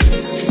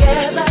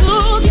together,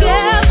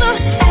 together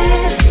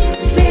and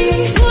me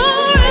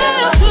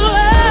forever.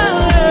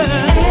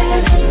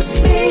 And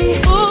me,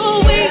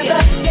 ooh, we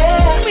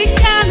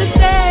gotta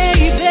stay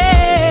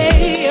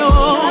there. Oh,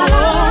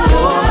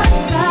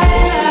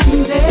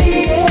 and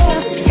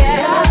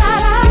together,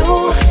 you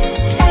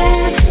and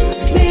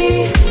me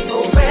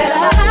forever.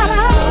 And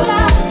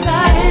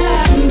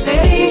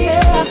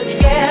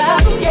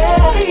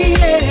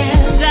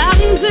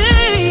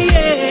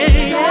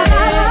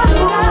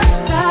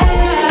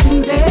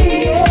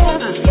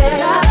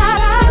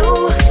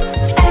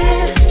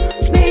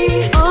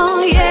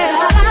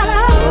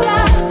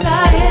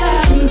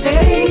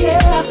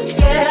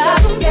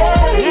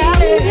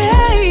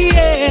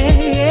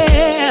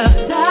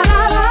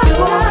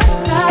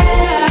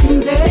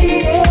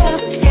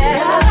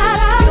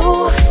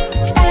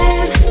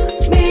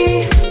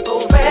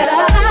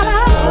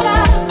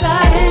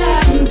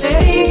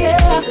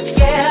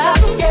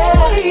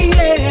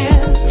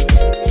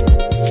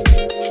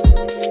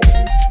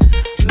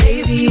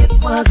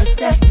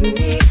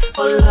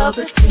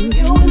between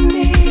you and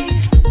me,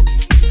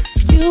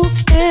 you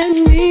and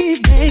me,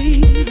 baby.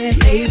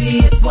 Maybe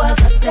it was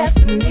a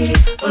destiny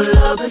for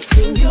love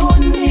between you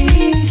and me.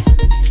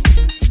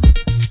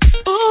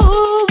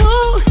 Ooh,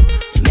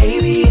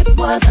 maybe it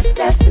was a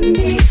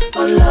destiny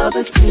for love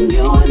between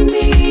you and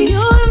me,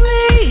 you and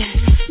me,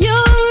 you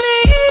and me.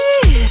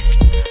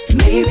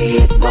 Maybe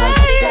it was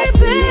a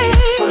destiny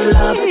for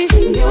love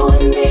between you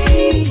and me,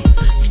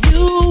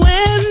 you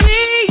and me.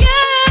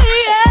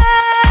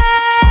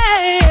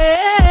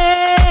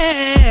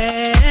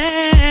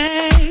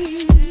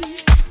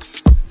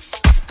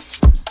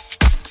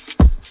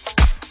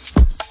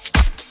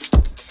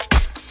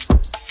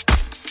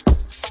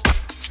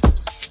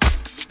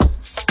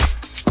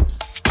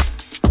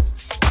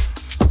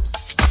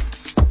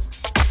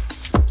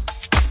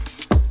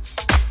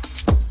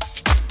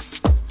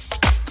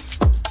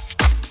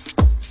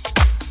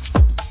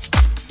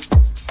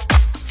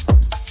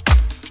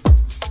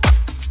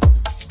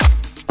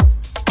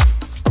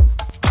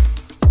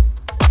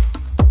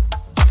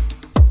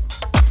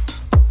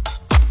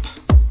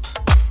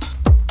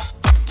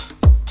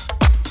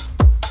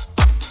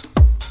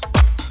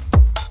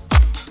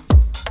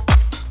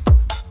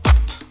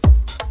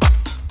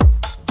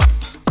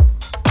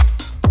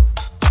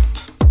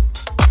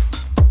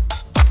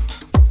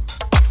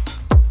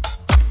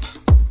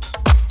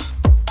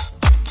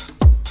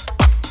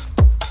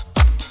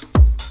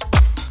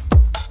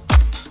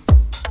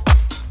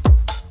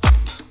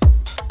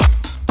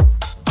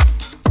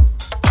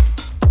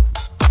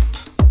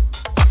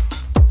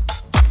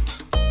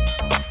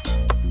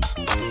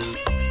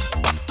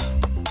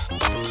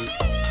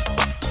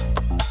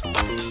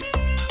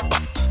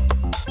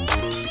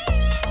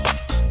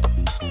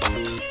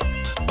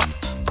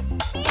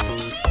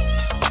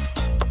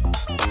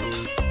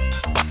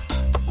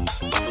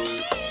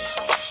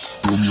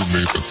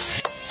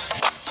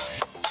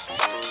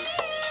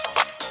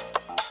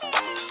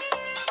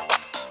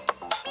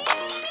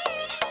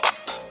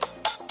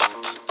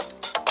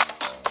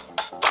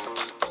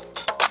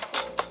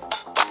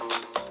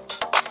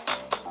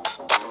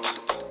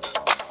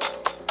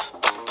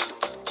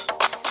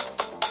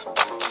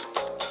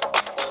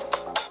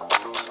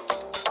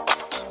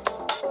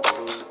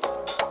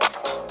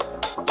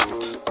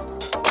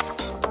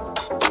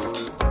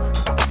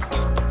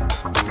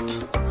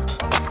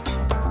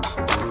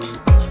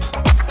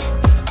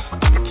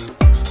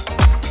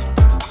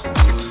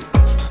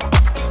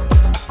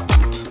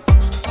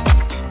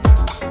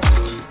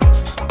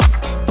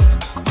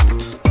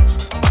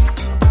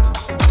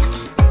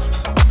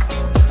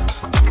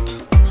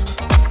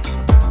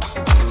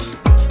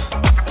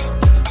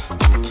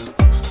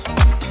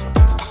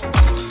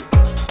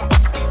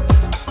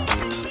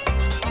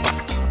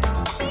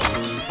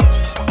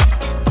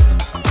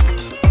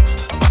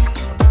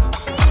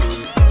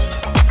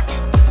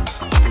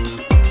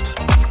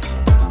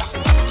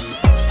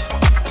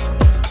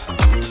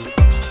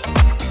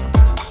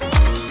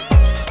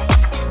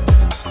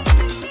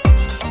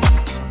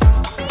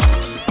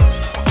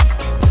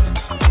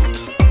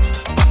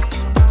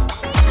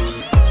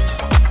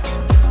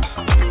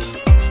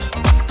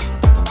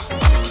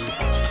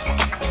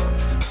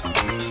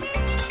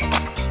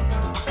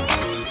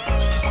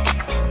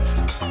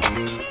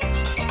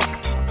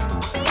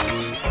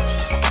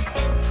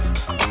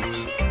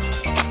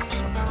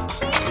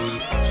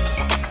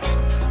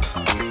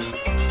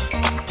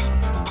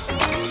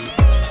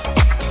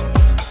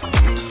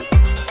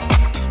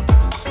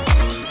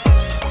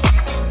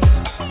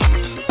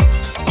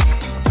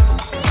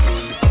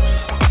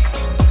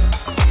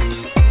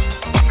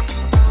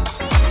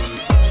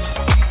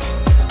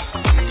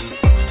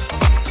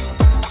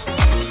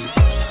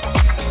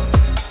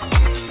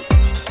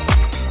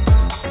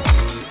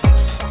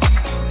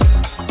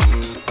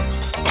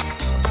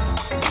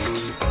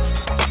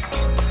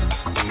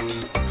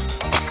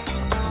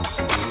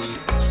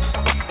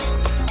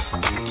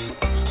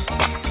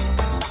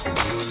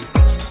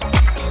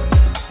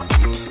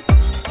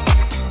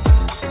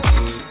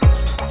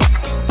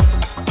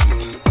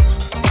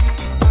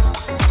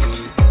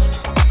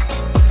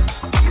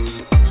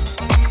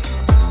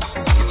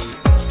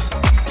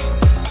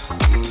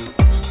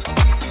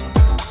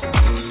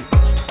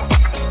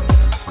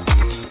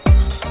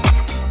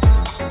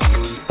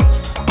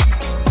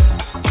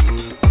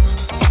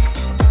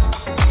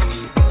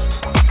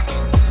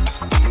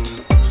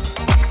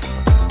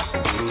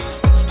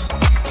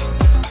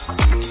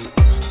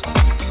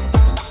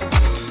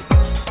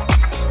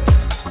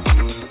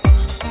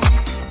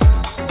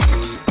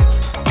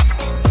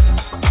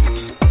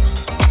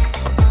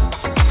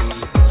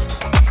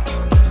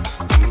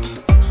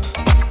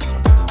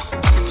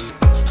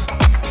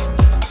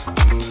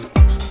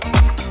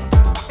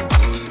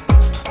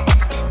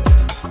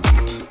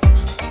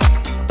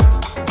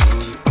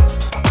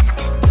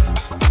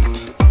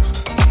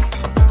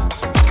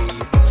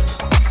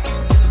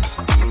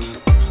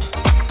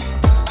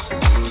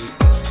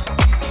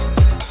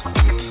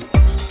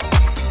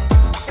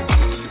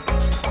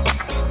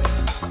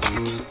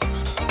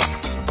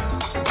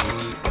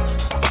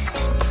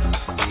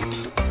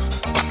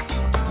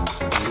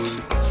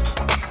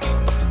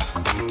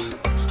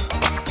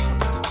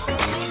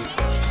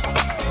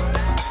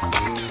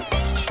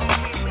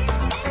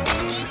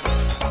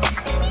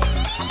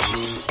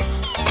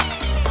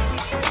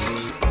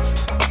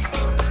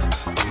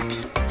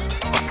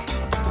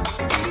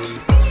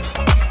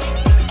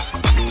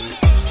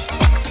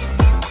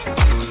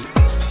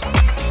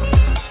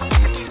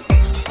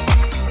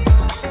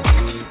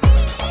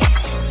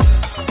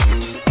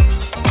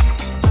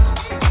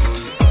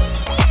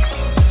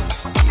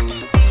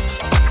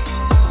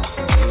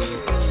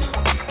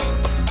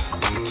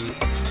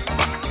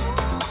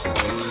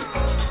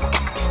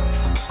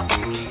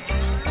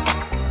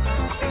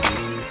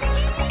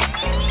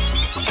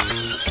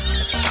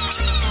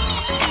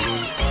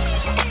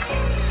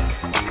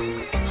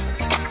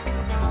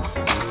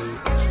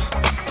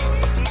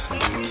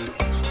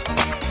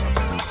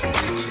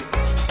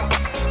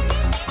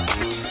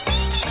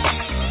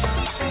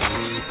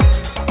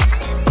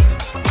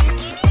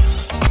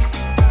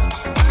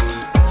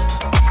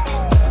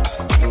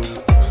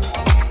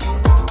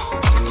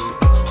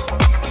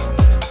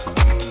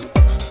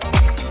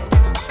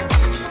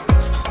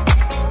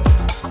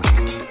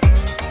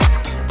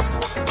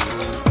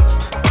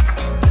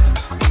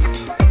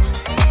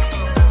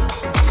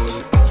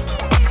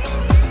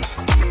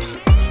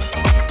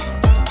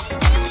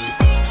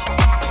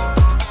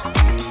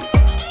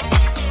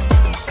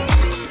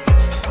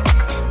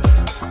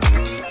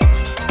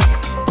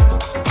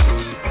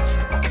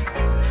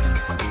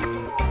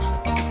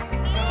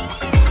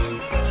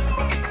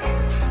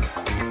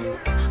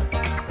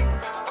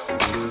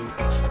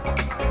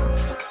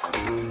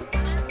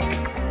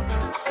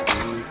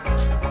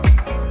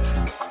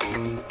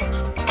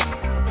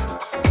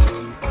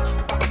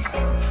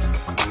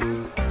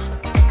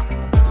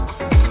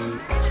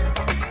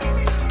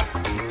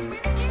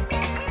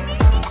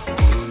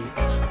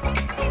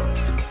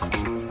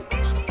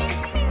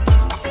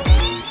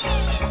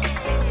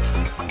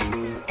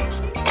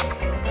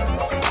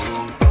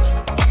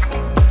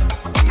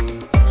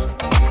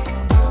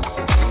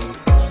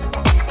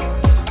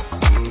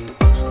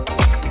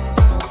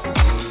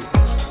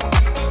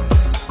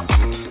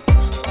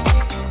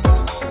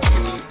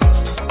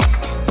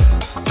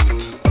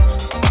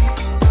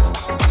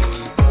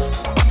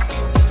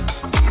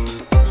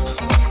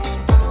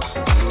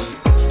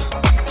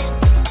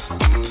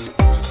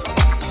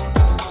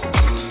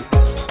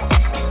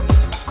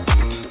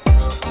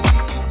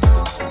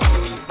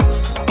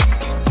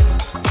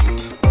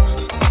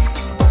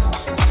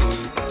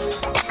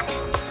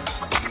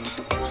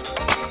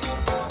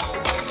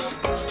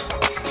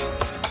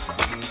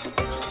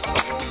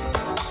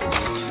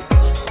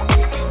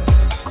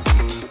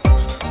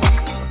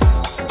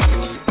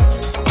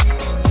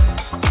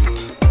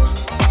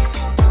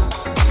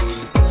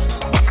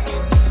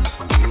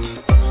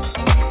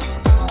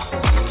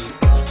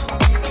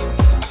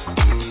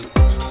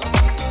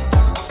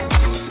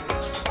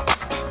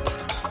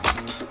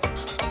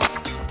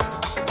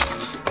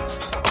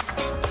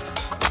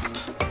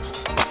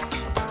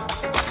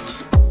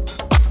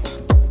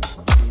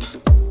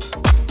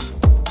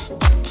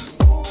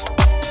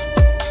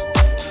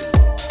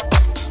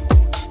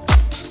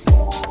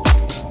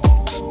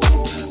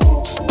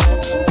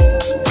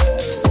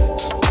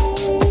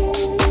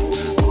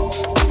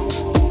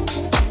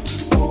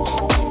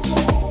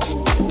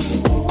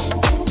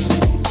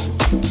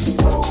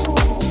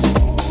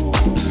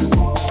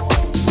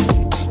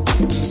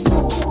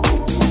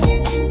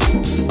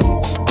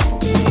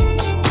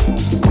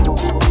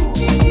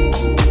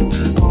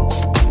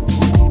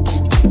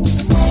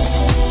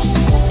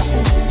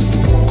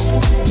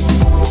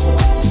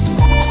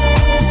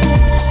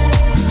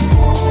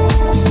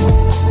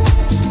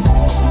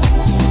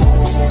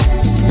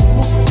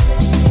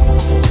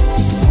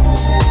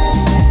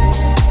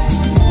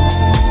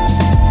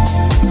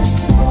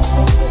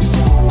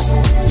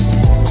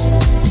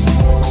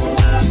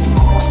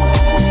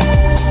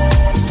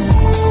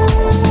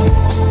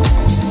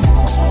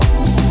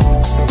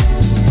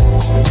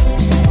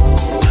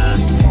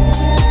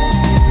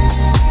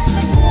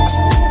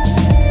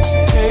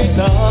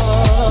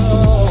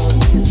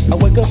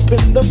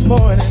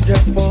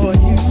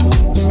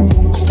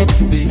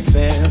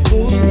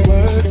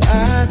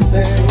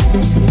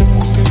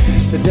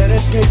 to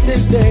dedicate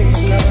this day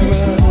in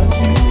honor of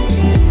you.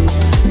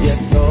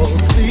 Yes, so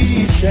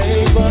cliche,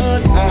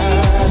 but I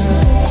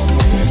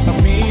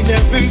mean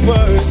every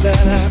word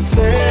that I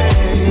say.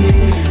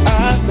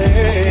 I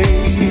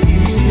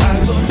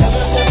will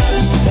never,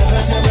 never, never,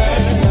 never,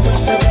 never,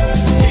 never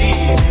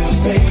leave you,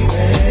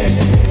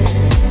 baby.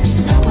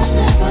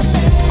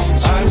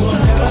 I will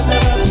never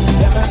never,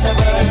 never,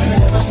 never,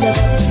 never,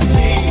 never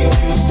leave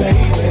you,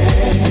 baby.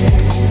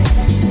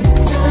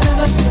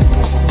 Never,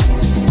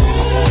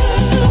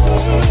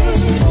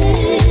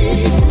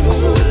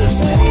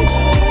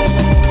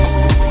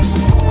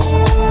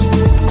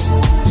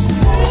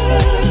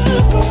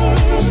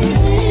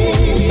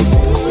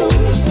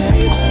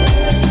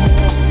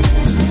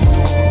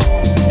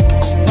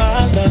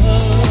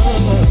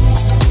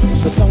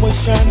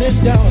 shining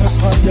down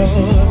upon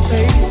your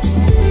face,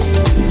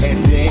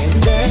 and in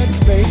that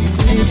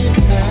space in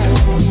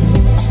time,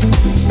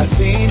 I've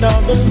seen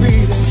all the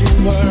reasons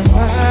you were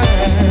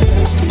mine.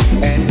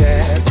 And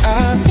as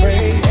I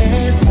pray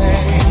and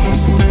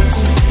thank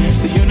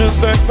the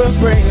universe for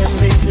bringing